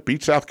SEC tournament,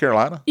 beat South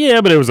Carolina?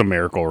 Yeah, but it was a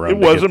miracle run. It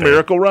was a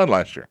miracle run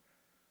last year.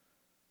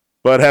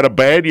 But had a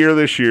bad year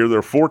this year.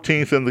 They're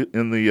 14th in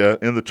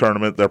the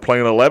tournament. They're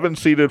playing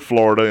 11-seeded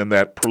Florida in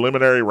that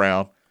preliminary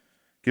round.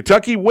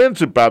 Kentucky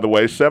wins it, by the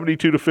way,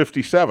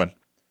 72-57.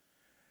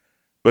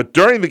 But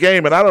during the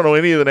game, and I don't know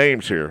any of the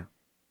names here,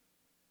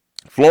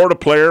 Florida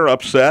player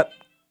upset,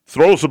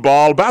 throws the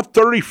ball about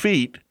 30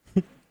 feet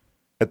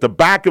at the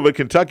back of a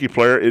Kentucky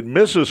player. It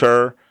misses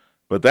her,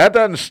 but that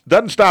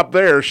doesn't stop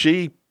there.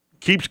 She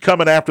keeps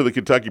coming after the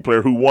Kentucky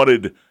player who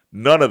wanted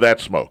none of that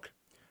smoke.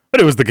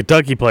 But it was the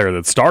Kentucky player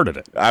that started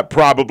it. I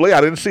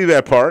didn't see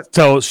that part.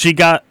 So she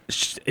got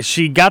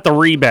the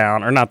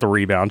rebound, or not the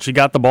rebound. She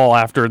got the ball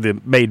after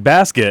the made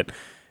basket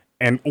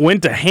and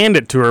went to hand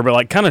it to her,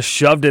 but kind of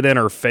shoved it in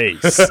her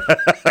face.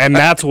 And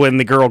that's when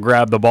the girl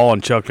grabbed the ball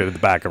and chucked it at the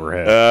back of her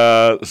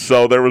head.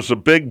 So there was a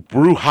big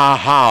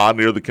brouhaha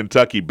near the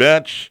Kentucky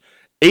bench.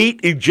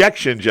 8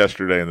 ejections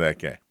yesterday in that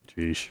game.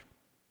 Jeez.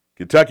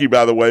 Kentucky,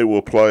 by the way,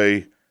 will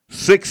play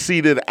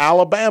 6-seeded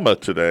Alabama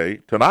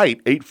tonight,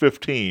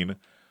 8:15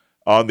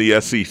 on the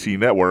SEC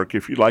Network.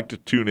 If you'd like to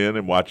tune in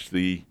and watch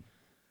the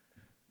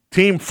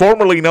team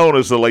formerly known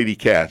as the Lady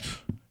Cats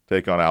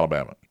take on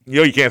Alabama.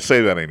 You can't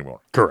say that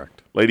anymore.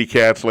 Correct. Lady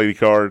Cats, Lady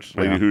Cards,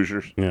 Lady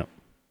Hoosiers. Yeah.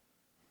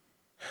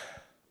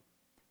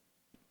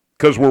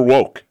 Because we're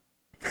woke.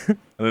 I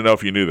don't know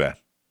if you knew that.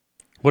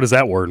 What does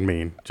that word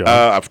mean,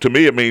 John? To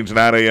me, it means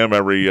 9 a.m.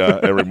 every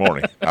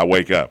morning. I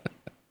wake up.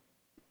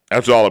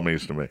 That's all it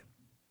means to me.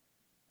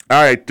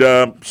 All right,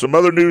 some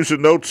other news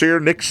and notes here.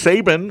 Nick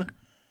Saban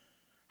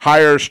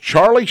hires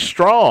Charlie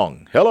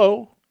Strong,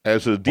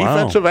 as a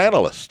defensive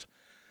analyst.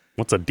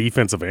 What's a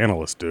defensive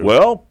analyst do?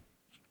 Well,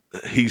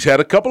 he's had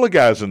a couple of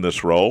guys in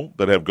this role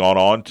that have gone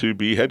on to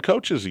be head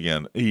coaches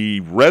again. He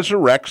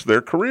resurrects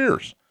their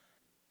careers.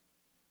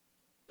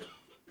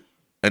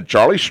 And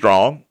Charlie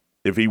Strong,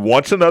 if he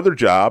wants another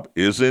job,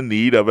 is in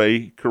need of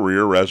a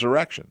career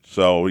resurrection.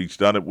 So he's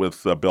done it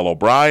with Bill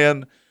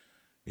O'Brien.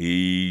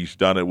 He's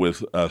done it with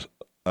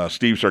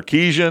Steve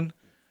Sarkisian.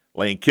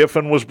 Lane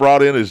Kiffin was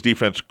brought in as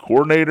defense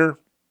coordinator.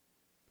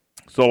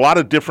 So a lot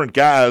of different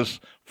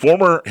guys,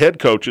 former head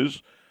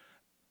coaches.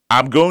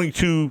 I'm going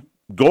to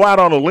go out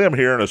on a limb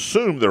here and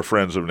assume they're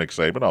friends of Nick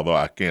Saban, although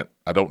I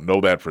don't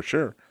know that for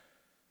sure.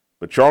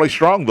 But Charlie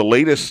Strong, the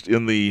latest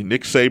in the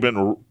Nick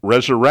Saban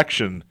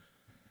resurrection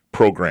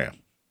program.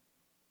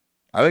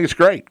 I think it's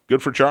great.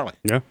 Good for Charlie.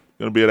 Yeah.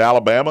 Going to be at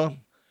Alabama.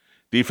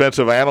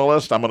 Defensive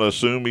analyst. I'm going to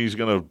assume he's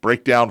going to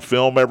break down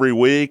film every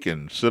week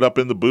and sit up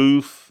in the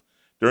booth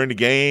during the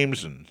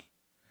games and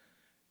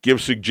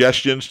give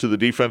suggestions to the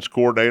defense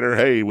coordinator.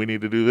 Hey, we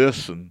need to do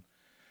this. And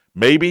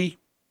maybe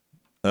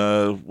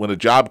when a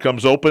job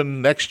comes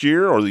open next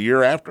year or the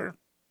year after,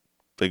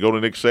 they go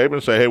to Nick Saban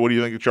and say, hey, what do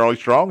you think of Charlie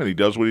Strong? And he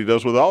does what he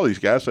does with all these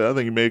guys. So I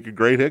think he make a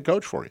great head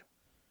coach for you.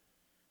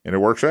 And it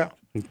works out.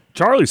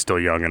 Charlie's still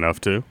young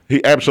enough, too.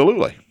 He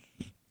absolutely.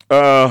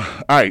 All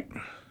right.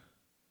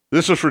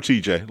 This is for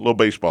TJ. A little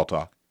baseball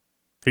talk.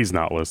 He's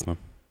not listening.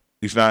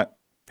 He's not.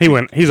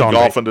 He's on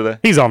golfing today.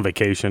 He's on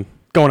vacation,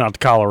 going out to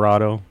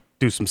Colorado,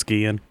 do some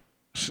skiing.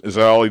 Is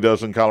that all he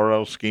does in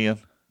Colorado? Skiing?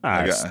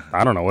 I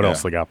don't know what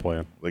else they got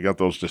planned. They got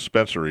those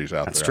dispensaries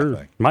out That's there. true. I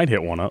think. Might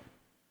hit one up.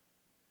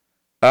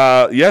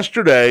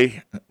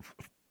 Yesterday, all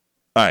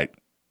right.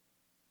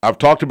 I've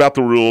talked about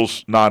the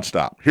rules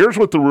nonstop. Here's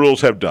what the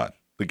rules have done.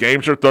 The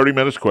games are 30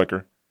 minutes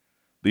quicker.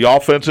 The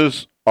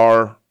offenses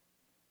are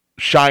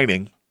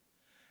shining.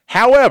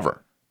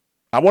 However,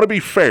 I want to be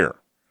fair.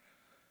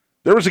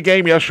 There was a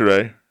game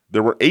yesterday.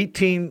 There were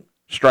 18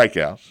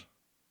 strikeouts,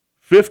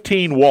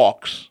 15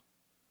 walks,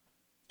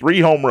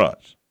 3 home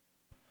runs.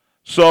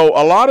 So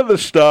a lot of the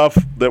stuff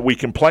that we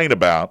complain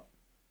about,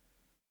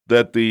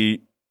 that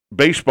the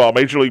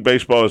Major League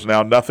Baseball is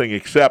now nothing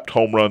except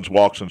home runs,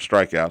 walks, and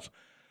strikeouts,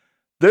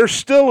 there's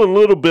still a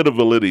little bit of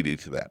validity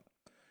to that.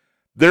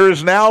 There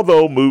is now,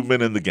 though,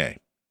 movement in the game.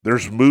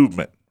 There's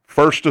movement.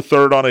 First to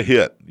third on a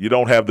hit. You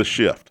don't have the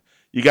shift.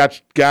 You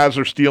got guys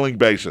are stealing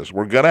bases.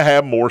 We're going to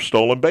have more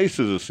stolen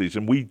bases this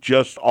season. We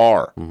just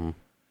are. Mm-hmm.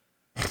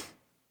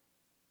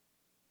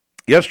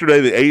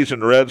 Yesterday, the A's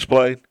and the Reds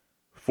played.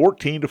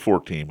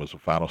 14-14 was the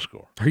final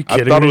score. Are you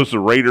kidding I thought me? It was the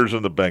Raiders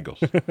and the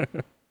Bengals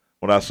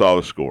when I saw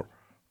the score.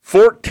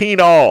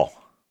 14-all.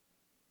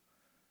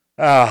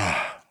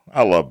 I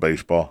love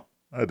baseball.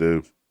 I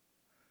do.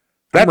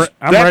 I'm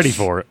ready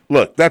for it.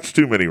 Look, that's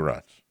too many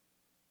runs.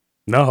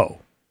 No.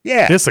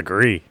 Yeah.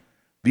 Disagree.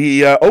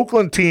 The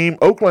Oakland team,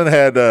 Oakland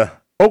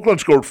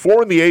scored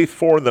 4 in the 8th,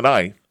 4 in the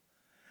 9th.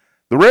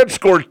 The Reds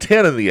scored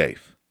 10 in the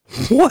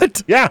 8th.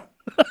 What? Yeah.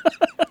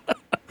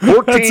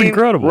 14 That's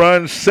incredible.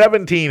 runs,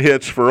 17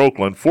 hits for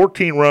Oakland.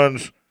 14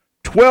 runs,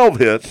 12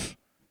 hits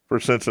for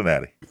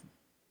Cincinnati.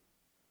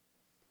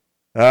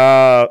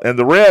 And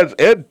the Reds,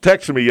 Ed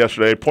texted me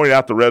yesterday, pointed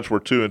out the Reds were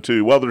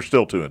 2-2. Well, they're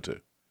still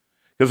 2-2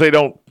 because they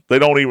don't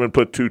even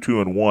put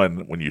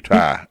 2-2-1 when you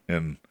tie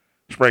in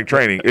spring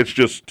training. It's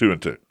just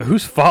 2-2.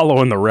 Who's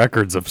following the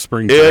records of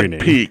spring training?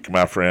 Ed Peak,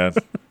 my friend.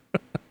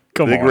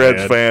 Come Big on,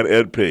 Reds Ed. fan,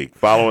 Ed Peak.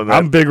 Following that.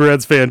 I'm a big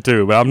Reds fan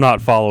too, but I'm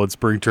not following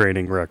spring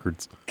training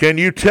records. Can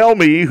you tell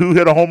me who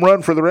hit a home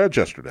run for the Reds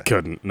yesterday?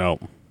 Couldn't. No.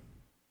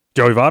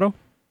 Joey Votto?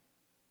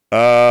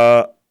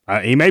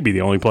 He may be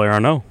the only player I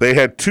know. They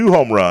had 2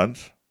 home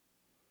runs,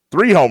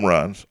 3 home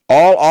runs,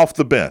 all off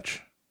the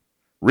bench.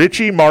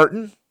 Richie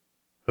Martin.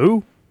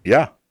 Who?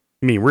 Yeah.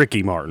 You mean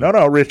Ricky Martin?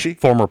 No, Richie.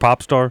 Former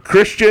pop star?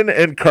 Christian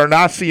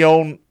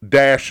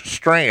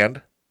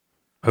Encarnacion-Strand.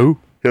 Who?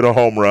 Hit a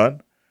home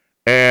run.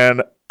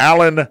 And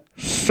Alan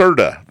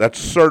Cerda. That's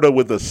Cerda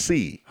with a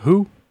C.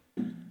 Who?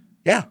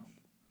 Yeah.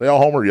 They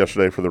all homered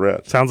yesterday for the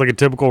Reds. Sounds like a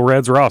typical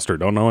Reds roster.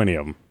 Don't know any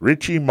of them.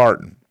 Richie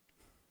Martin.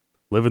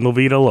 Living La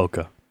Vida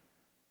Loca.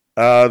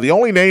 The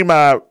only name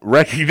I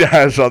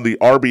recognize on the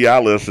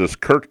RBI list is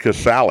Kurt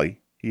Casale.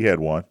 He had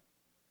one.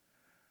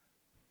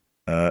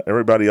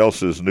 Everybody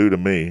else is new to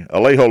me.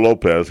 Alejo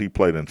Lopez, he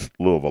played in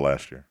Louisville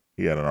last year.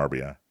 He had an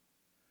RBI.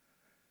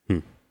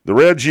 The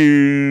Reds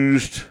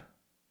used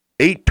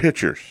 8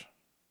 pitchers.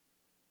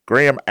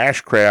 Graham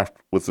Ashcraft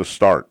with the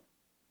start.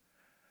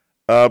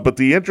 But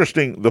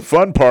the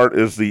fun part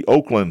is the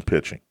Oakland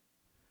pitching.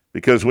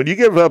 Because when you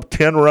give up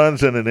 10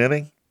 runs in an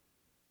inning,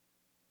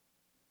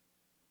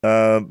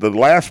 the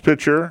last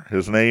pitcher,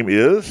 his name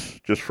is,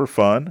 just for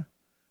fun,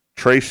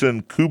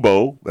 Trayson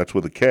Kubo, that's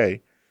with a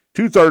K,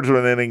 2/3 of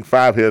an inning,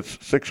 5 hits,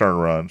 6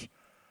 earned runs.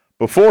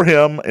 Before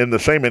him, in the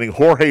same inning,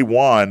 Jorge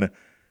Juan,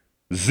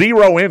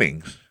 0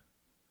 innings.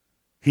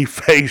 He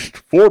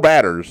faced 4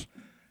 batters,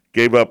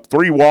 gave up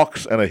 3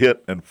 walks and a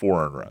hit and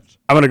 4 earned runs.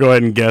 I'm going to go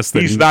ahead and guess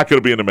that He's not going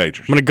to be in the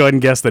majors. I'm going to go ahead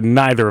and guess that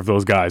neither of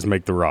those guys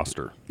make the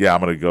roster. Yeah, I'm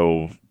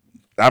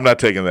not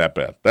taking that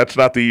bet. That's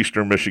not the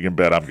Eastern Michigan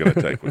bet I'm going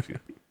to take with you.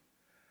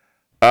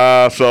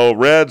 So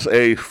Reds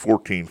a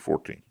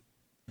 14-14.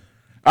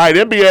 All right,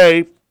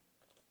 NBA,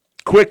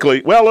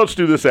 quickly. Well, let's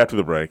do this after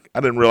the break. I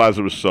didn't realize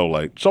it was so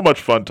late. So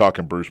much fun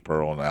talking Bruce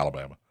Pearl in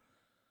Alabama.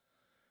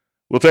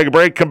 We'll take a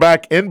break, come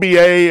back.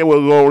 NBA,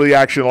 we'll go over the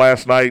action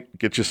last night,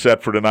 get you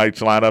set for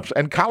tonight's lineups,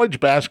 and college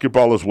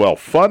basketball as well.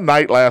 Fun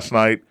night last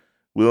night.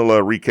 We'll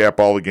recap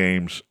all the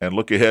games and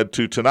look ahead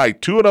to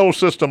tonight. 2-0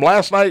 system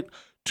last night,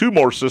 2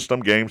 more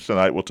system games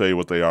tonight. We'll tell you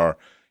what they are.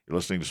 You're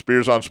listening to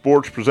Spears on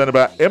Sports, presented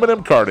by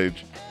M&M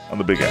Cartage on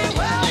the Big Apple.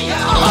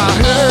 I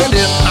heard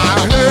it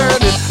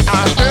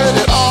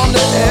on the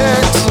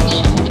X.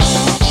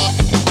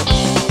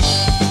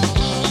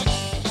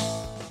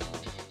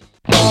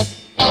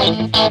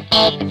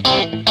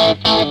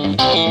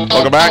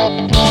 Welcome back.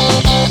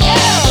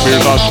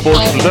 Spears on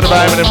Sports, presented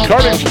by M&M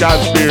Cartage. Scott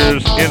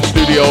Spears in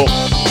studio.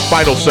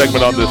 Final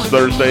segment on this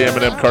Thursday.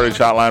 M&M Cartage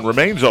hotline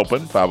remains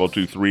open,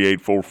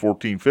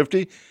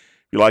 502-384-1450. If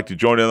If you'd like to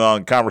join in on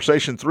the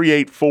conversation,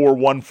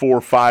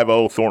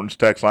 384-1450. Thornton's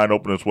text line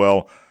open as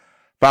well.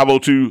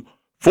 502-414-1450.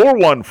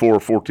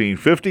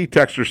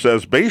 Texter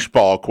says,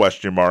 baseball, ?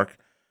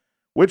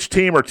 Which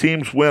team or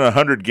teams win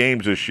 100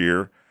 games this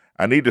year?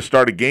 I need to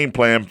start a game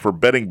plan for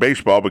betting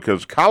baseball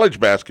because college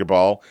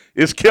basketball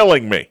is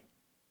killing me.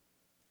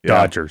 Yeah,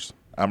 Dodgers.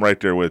 I'm right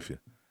there with you.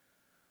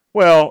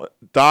 Well,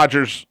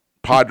 Dodgers,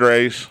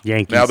 Padres.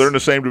 Yankees. Now, they're in the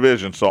same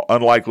division, so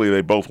unlikely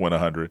they both win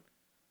 100.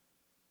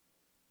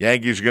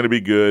 Yankees are going to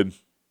be good.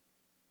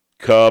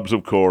 Cubs,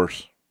 of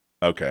course.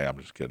 Okay, I'm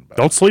just kidding.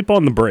 Don't sleep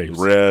on the Braves.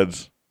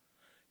 Reds.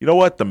 You know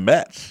what? The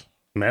Mets.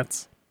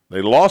 Mets.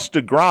 They lost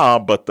to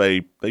DeGrom, but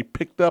they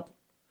picked up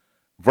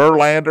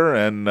Verlander,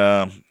 and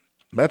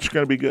Mets are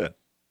going to be good.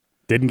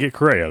 Didn't get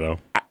Correa, though.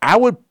 I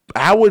would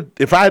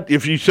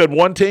if you said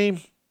one team,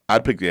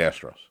 I'd pick the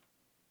Astros,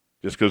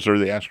 just because they're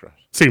the Astros.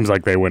 Seems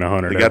like they win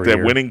 100 They got every that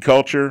year. winning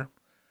culture.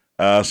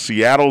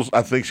 Seattle's,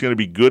 I think, is going to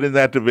be good in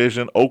that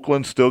division.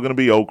 Oakland's still going to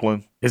be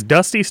Oakland. Is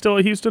Dusty still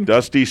at Houston?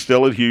 Dusty's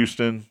still at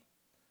Houston.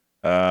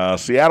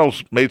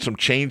 Seattle's made some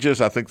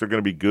changes. I think they're going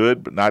to be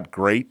good, but not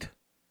great.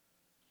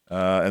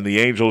 And the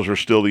Angels are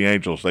still the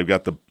Angels. They've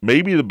got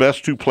maybe the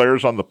best two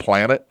players on the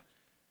planet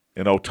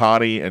in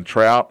Ohtani and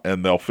Trout,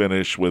 and they'll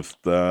finish with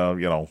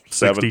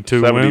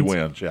 70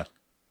 wins. Yeah.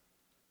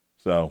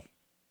 So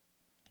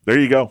there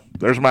you go.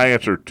 There's my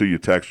answer to you,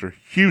 Texter.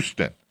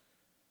 Houston.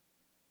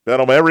 Bet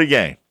them every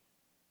game.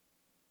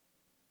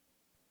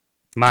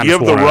 Minus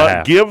one and a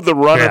half. Give the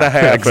run and a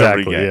half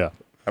exactly, every game. yeah.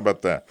 How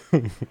about that?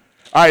 All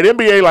right,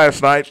 NBA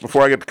last night,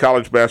 before I get to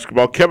college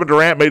basketball, Kevin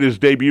Durant made his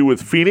debut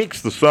with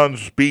Phoenix. The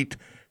Suns beat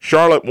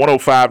Charlotte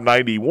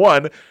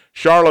 105-91.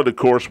 Charlotte, of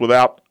course,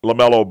 without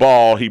LaMelo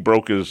Ball, he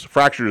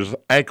fractured his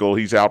ankle.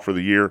 He's out for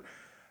the year.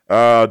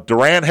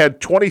 Durant had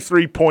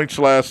 23 points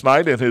last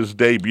night in his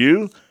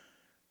debut.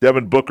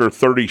 Devin Booker,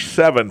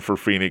 37 for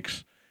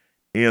Phoenix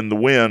in the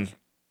win.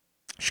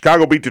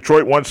 Chicago beat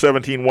Detroit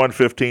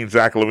 117-115.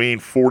 Zach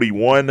LaVine,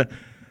 41.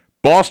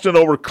 Boston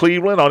over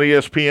Cleveland on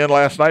ESPN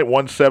last night,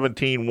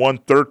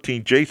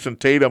 117-113. Jason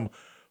Tatum,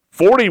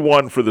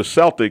 41 for the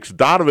Celtics.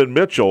 Donovan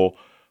Mitchell,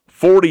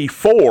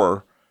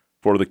 44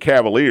 for the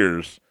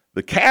Cavaliers.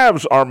 The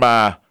Cavs are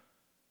my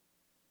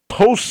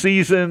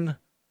postseason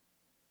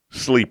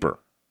sleeper.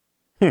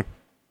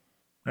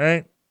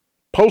 Right?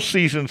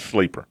 Postseason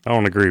sleeper. I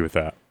don't agree with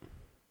that.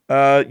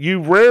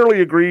 You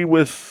rarely agree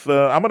with,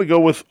 I'm going to go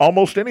with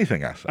almost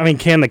anything I say. I mean,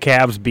 can the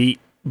Cavs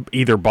beat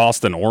either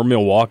Boston or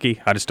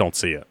Milwaukee? I just don't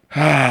see it.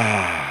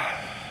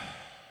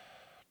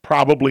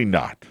 Probably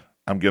not.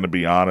 I'm going to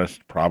be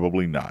honest.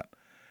 Probably not.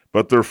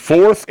 But they're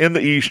fourth in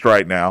the East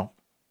right now.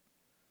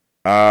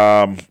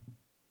 Game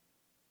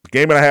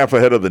and a half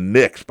ahead of the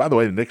Knicks. By the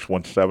way, the Knicks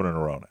won 7 in a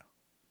row now.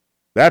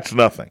 That's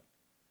nothing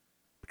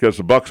because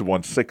the Bucks have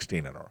won 16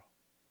 in a row.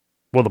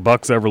 Will the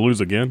Bucks ever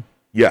lose again?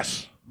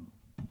 Yes.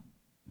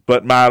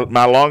 But my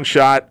long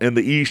shot in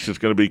the East is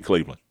going to be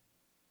Cleveland.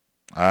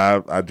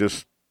 They're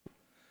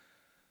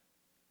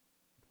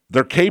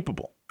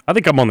capable. I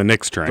think I'm on the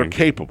Knicks train. They're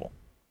capable.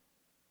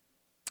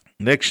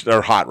 Knicks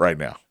are hot right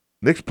now.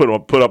 Knicks put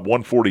up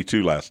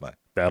 142 last night.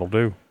 That'll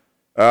do.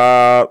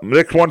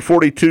 Knicks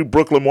 142,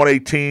 Brooklyn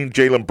 118,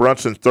 Jalen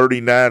Brunson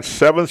 39.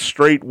 Seventh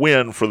straight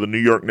win for the New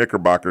York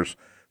Knickerbockers.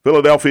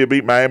 Philadelphia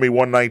beat Miami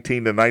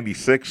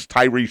 119-96.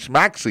 Tyrese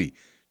Maxey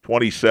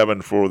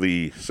 27 for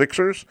the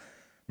Sixers.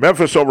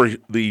 Memphis over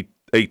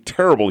a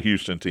terrible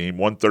Houston team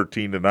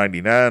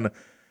 113-99.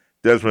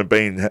 Desmond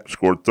Bane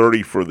scored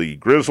 30 for the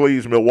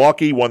Grizzlies.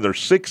 Milwaukee won their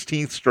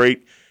 16th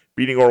straight,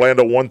 beating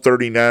Orlando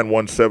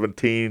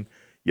 139-117.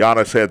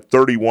 Giannis had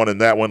 31 in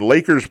that one.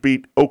 Lakers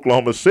beat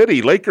Oklahoma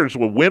City. Lakers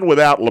will win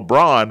without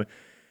LeBron.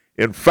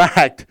 In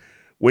fact,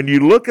 when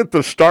you look at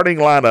the starting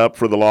lineup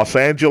for the Los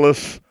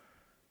Angeles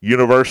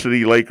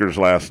University Lakers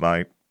last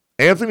night,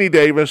 Anthony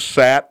Davis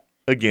sat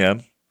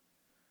again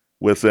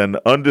with an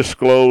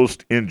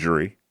undisclosed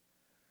injury.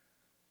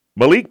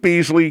 Malik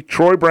Beasley,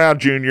 Troy Brown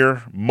Jr.,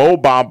 Mo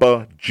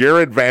Bamba,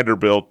 Jared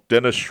Vanderbilt,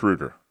 Dennis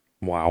Schroeder.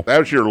 Wow. That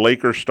was your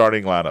Lakers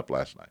starting lineup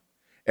last night.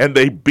 And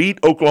they beat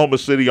Oklahoma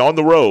City on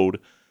the road,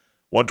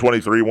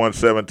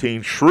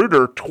 123-117.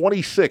 Schroeder,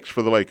 26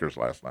 for the Lakers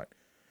last night.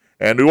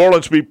 And New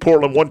Orleans beat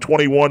Portland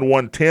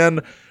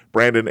 121-110.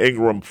 Brandon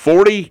Ingram,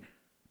 40.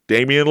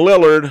 Damian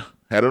Lillard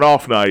had an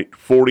off night,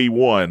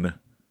 41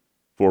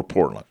 for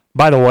Portland.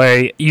 By the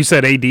way, you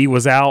said AD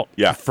was out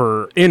Yeah.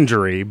 for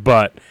injury,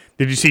 but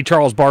did you see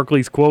Charles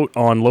Barkley's quote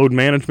on load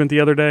management the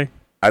other day?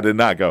 I did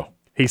not go.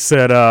 He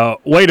said,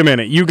 wait a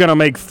minute, you're going to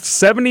make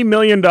 $70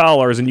 million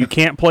and you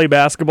can't play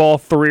basketball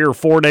 3 or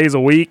 4 days a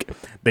week.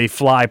 They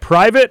fly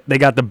private. They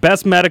got the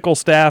best medical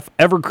staff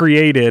ever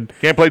created.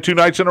 Can't play 2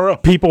 nights in a row.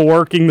 People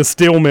working the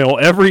steel mill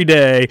every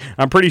day.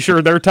 I'm pretty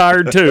sure they're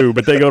tired too,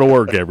 but they go to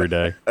work every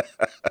day.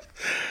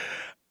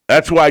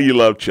 That's why you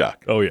love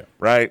Chuck. Oh, yeah.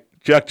 Right?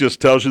 Chuck just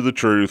tells you the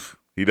truth.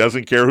 He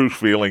doesn't care whose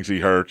feelings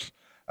he hurts.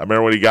 I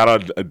remember when he got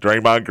on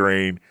Draymond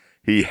Green,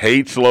 he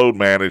hates load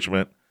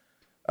management.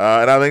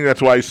 And I think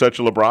that's why he's such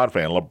a LeBron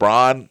fan.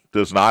 LeBron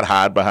does not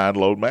hide behind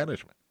load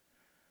management.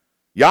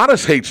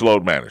 Giannis hates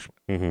load management.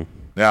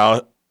 Mm-hmm.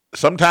 Now,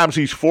 sometimes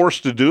he's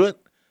forced to do it.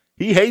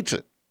 He hates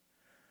it.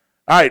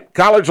 All right,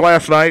 college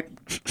last night.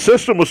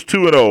 System was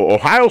 2-0.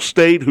 Ohio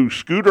State, who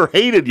Scooter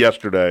hated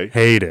yesterday,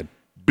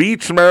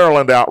 beats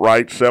Maryland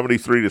outright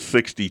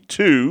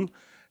 73-62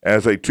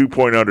 as a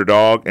 2-point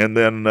underdog. And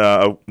then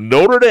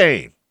Notre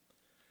Dame,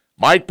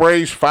 Mike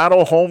Bray's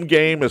final home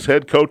game as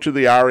head coach of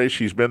the Irish.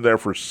 He's been there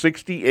for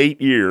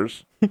 68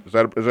 years. Is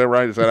that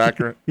right? Is that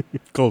accurate?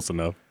 Close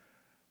enough.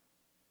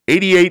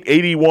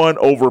 88-81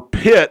 over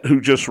Pitt, who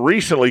just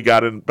recently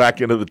got back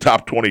into the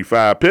top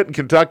 25. Pitt and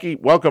Kentucky,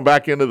 welcome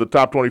back into the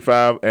top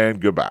 25, and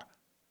goodbye.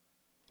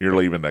 You're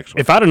leaving next week.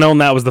 If I'd have known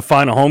that was the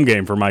final home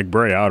game for Mike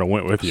Bray, I would have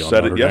went with you on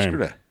Said Notre it Dame.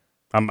 yesterday.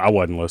 I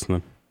wasn't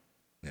listening.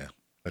 Yeah,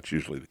 that's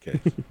usually the case.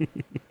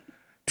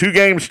 2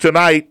 games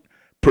tonight.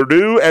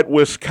 Purdue at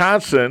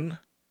Wisconsin.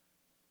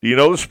 Do you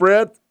know the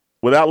spread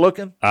without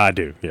looking? I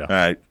do, yeah. All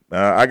right.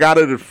 I got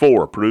it at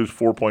 4. Purdue's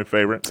 4-point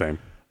favorite. Same.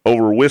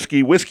 Over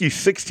Whiskey. Whiskey's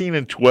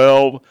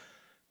 16-12,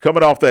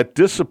 coming off that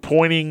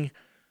disappointing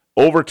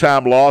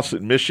overtime loss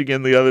at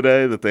Michigan the other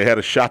day that they had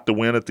a shot to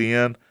win at the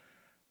end.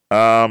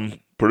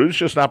 Purdue's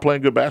just not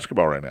playing good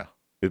basketball right now.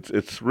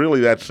 It's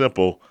really that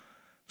simple.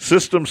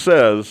 System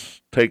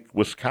says take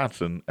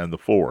Wisconsin and the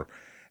 4.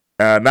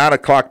 9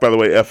 o'clock, by the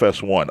way,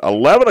 FS1.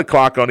 11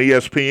 o'clock on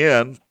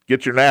ESPN.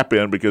 Get your nap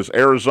in because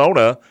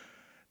Arizona,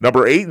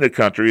 number 8 in the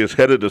country, is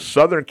headed to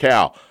Southern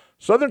Cal.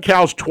 Southern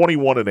Cal's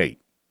 21-8.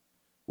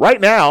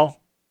 Right now,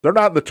 they're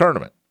not in the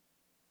tournament.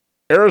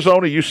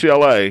 Arizona,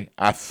 UCLA,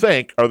 I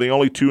think, are the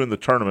only 2 in the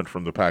tournament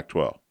from the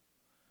Pac-12.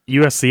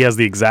 USC has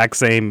the exact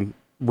same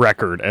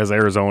record as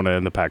Arizona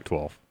in the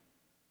Pac-12.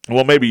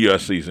 Well, maybe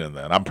USC's in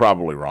that. I'm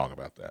probably wrong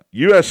about that.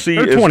 USC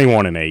They're is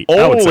 21-8.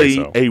 only I would say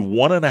so. a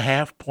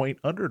 1.5-point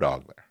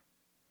underdog there.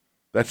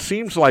 That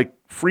seems like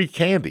free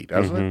candy,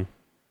 doesn't it?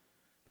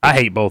 I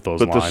hate both those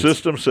But lines. the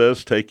system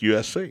says take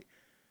USC.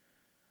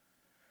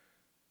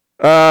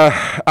 All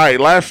right,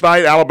 last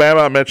night, Alabama,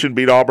 I mentioned,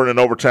 beat Auburn in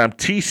overtime.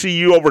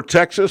 TCU over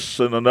Texas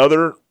in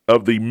another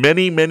of the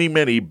many, many,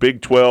 many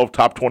Big 12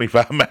 top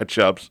 25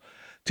 matchups.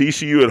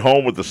 TCU at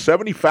home with the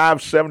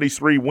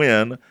 75-73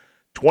 win,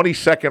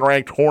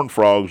 22nd-ranked Horned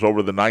Frogs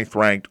over the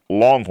 9th-ranked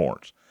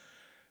Longhorns.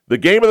 The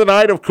game of the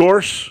night, of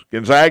course,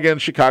 Gonzaga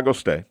and Chicago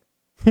State.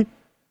 The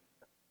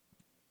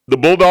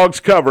Bulldogs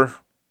cover,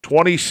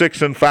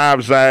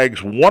 26-5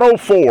 Zags,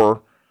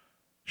 104,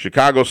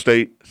 Chicago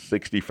State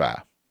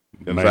 65.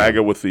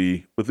 Gonzaga with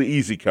the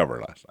easy cover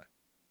last night.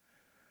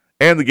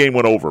 And the game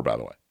went over, by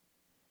the way.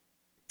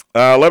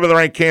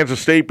 11th-ranked Kansas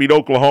State beat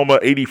Oklahoma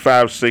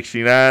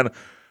 85-69.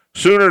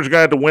 Sooners going to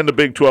have to win the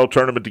Big 12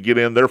 tournament to get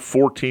in. They're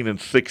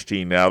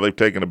 14-16 now. They've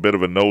taken a bit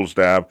of a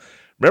nosedive.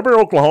 Remember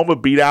Oklahoma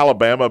beat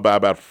Alabama by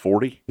about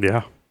 40?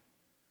 Yeah.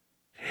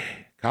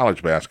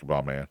 College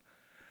basketball, man.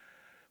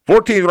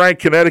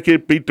 14th-ranked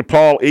Connecticut beat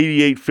DePaul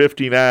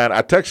 88-59.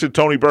 I texted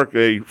Tony Burke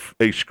a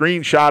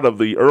screenshot of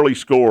the early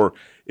score.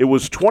 It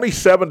was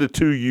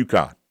 27-2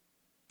 UConn.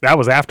 That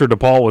was after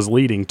DePaul was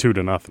leading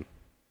 2-0.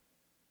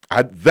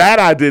 That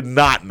I did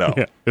not know.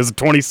 Yeah, it was a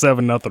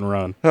 27-0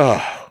 run.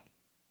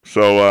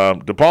 So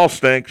DePaul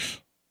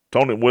stinks.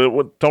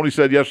 What Tony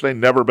said yesterday,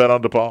 never bet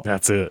on DePaul.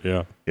 That's it,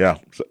 yeah. Yeah,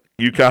 so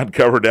UConn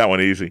covered that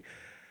one easy.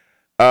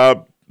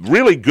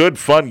 Really good,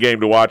 fun game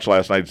to watch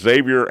last night.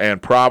 Xavier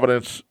and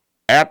Providence.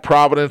 At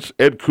Providence,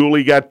 Ed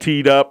Cooley got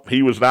teed up.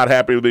 He was not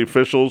happy with the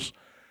officials.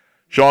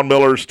 Sean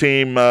Miller's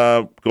team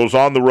goes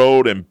on the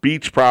road and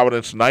beats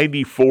Providence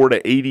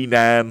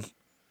 94-89.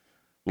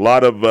 A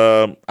lot of,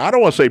 I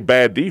don't want to say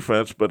bad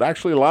defense, but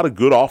actually a lot of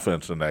good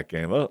offense in that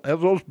game.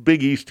 Those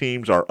Big East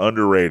teams are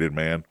underrated,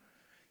 man.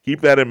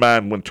 Keep that in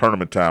mind when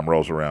tournament time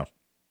rolls around.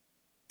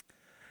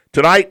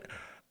 Tonight,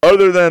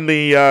 other than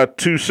the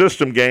 2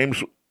 system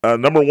games,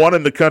 number 1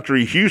 in the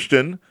country,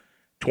 Houston,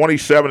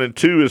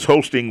 27-2, is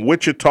hosting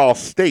Wichita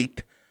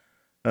State.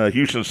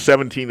 Houston's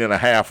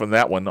 17.5 in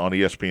that one on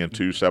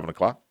ESPN2, 7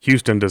 o'clock.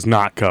 Houston does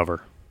not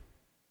cover.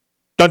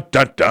 Dun,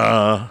 dun,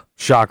 dun.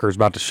 Shocker's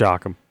about to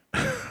shock them.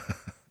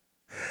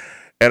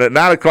 And at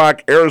 9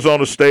 o'clock,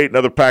 Arizona State,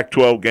 another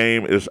Pac-12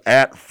 game, is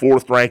at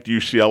 4th-ranked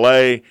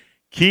UCLA.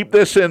 Keep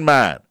this in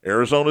mind.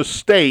 Arizona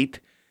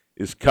State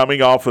is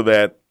coming off of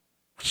that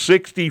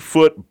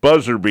 60-foot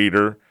buzzer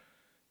beater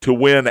to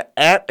win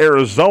at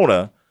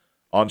Arizona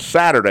on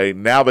Saturday.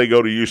 Now they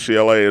go to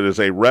UCLA. It is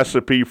a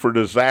recipe for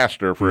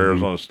disaster for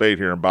Arizona State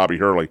here in Bobby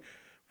Hurley.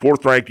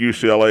 4th-ranked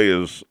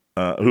UCLA is,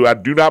 who I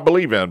do not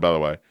believe in, by the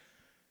way,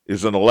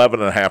 is an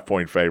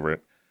 11.5-point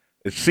favorite.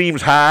 It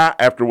seems high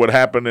after what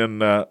happened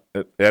at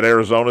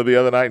Arizona the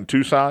other night in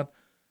Tucson.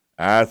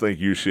 I think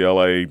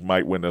UCLA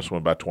might win this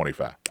one by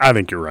 25. I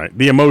think you're right.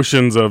 The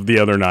emotions of the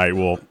other night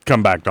will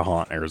come back to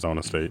haunt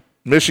Arizona State.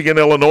 Michigan,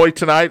 Illinois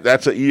tonight.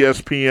 That's an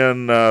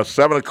ESPN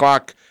 7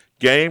 o'clock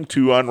game,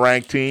 2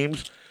 unranked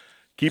teams.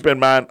 Keep in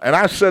mind, and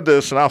I said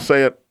this, and I'll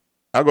say it.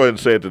 I'll go ahead and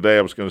say it today.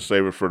 I was going to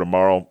save it for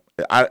tomorrow.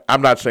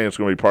 I'm not saying it's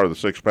going to be part of the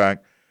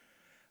six-pack.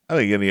 I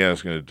think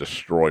Indiana's going to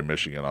destroy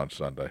Michigan on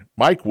Sunday.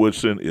 Mike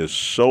Woodson is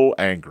so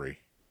angry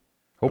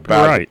Hope you're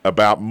right.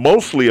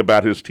 mostly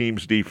about his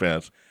team's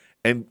defense.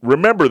 And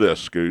remember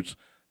this, Scoots,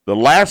 The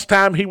last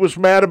time he was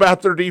mad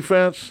about their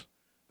defense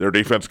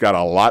got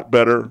a lot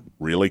better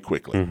really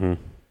quickly. Mm-hmm.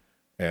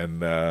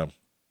 And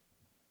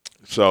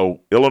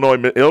so Illinois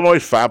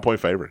is 5-point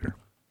favorite here.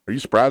 Are you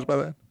surprised by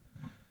that?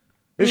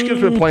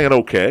 Michigan's been playing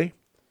okay.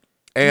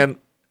 And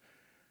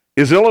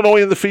is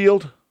Illinois in the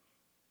field?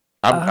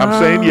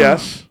 I'm saying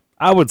yes.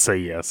 I would say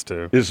yes,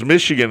 too. Is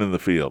Michigan in the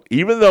field?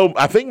 Even though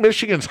I think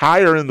Michigan's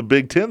higher in the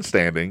Big Ten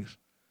standings.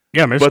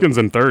 Yeah, Michigan's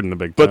in third in the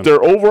Big Ten. But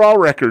their overall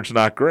record's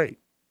not great.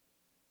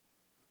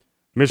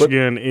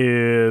 Michigan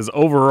is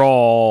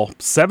overall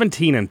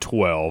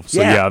 17-12.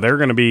 So, yeah, they're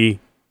going to be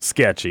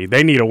sketchy.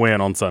 They need a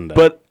win on Sunday.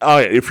 But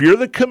if you're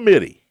the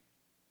committee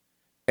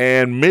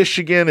and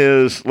Michigan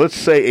is, let's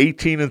say,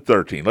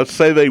 18-13. Let's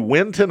say they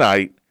win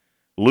tonight,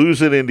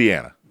 lose at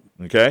Indiana.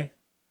 Okay?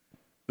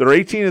 They're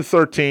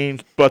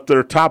 18-13, but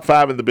they're top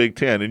 5 in the Big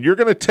Ten. And you're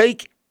going to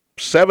take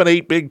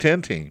 7-8 Big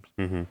Ten teams.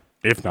 Mm-hmm.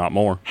 If not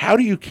more. How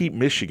do you keep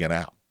Michigan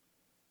out?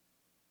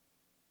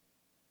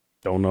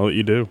 Don't know that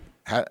you do.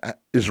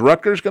 Is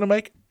Rutgers going to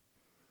make it?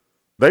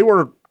 They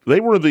were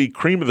the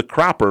cream of the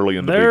crop early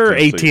in the Big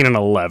Ten. They're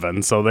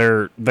 18-11, so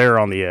they're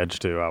on the edge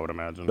too, I would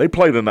imagine. They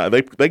play tonight.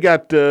 They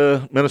got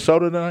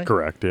Minnesota tonight?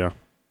 Correct, yeah.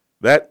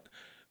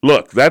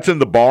 That's in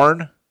the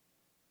barn.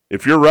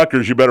 If you're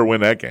Rutgers, you better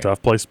win that game.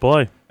 Tough place to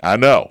play. I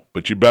know,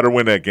 but you better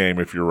win that game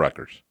if you're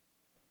Rutgers.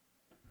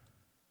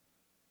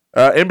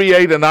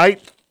 NBA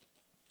tonight.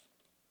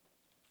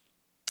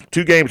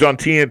 2 games on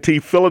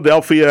TNT.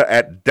 Philadelphia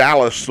at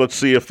Dallas. Let's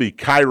see if the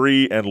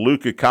Kyrie and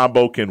Luka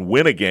combo can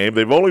win a game.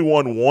 They've only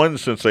won one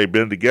since they've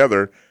been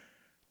together.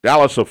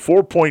 Dallas a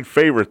 4-point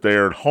favorite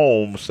there at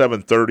home,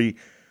 7:30.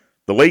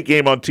 The late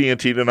game on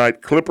TNT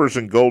tonight, Clippers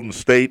and Golden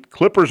State.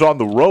 Clippers on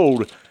the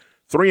road,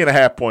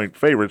 3.5-point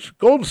favorites.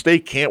 Golden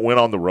State can't win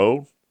on the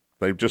road.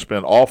 They've just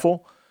been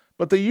awful,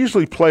 but they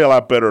usually play a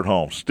lot better at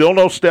home. Still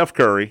no Steph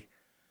Curry.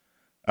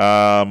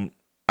 I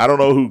don't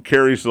know who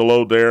carries the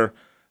load there.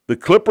 The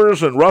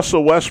Clippers and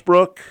Russell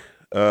Westbrook,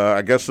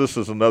 I guess this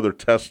is another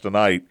test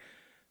tonight.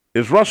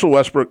 Is Russell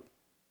Westbrook,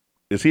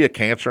 is he a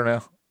cancer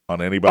now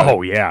on anybody?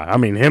 Oh, yeah. I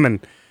mean, him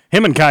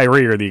and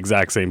Kyrie are the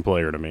exact same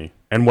player to me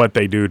and what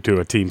they do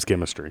to a team's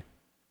chemistry.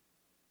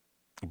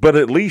 But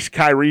at least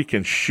Kyrie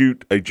can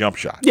shoot a jump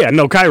shot. Yeah,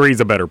 no, Kyrie's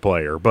a better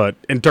player, but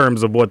in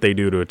terms of what they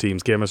do to a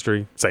team's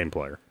chemistry, same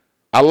player.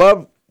 I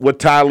love what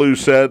Ty Lue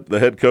said, the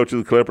head coach of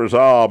the Clippers.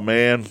 Oh,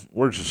 man,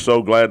 we're just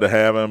so glad to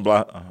have him.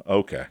 Blah.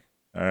 Okay,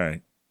 all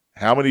right.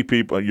 How many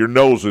people? Your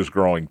nose is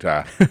growing,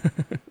 Ty.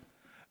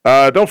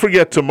 Don't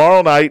forget,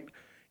 tomorrow night,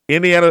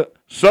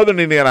 Southern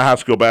Indiana High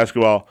School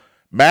basketball.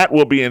 Matt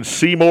will be in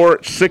Seymour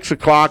at 6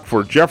 o'clock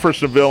for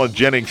Jeffersonville and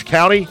Jennings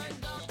County.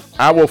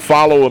 I will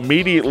follow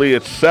immediately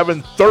at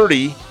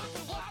 7:30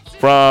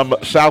 from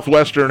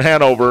Southwestern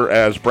Hanover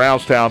as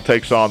Brownstown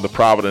takes on the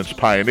Providence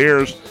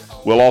Pioneers.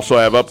 We'll also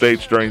have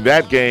updates during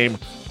that game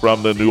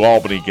from the New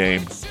Albany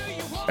game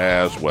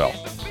as well.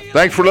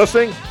 Thanks for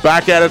listening.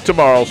 Back at it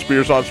tomorrow.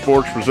 Spears on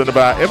Sports presented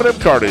by M&M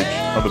Cartage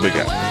on the Big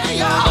Apple.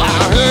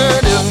 I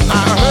heard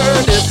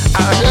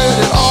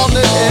it on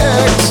the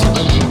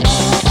X.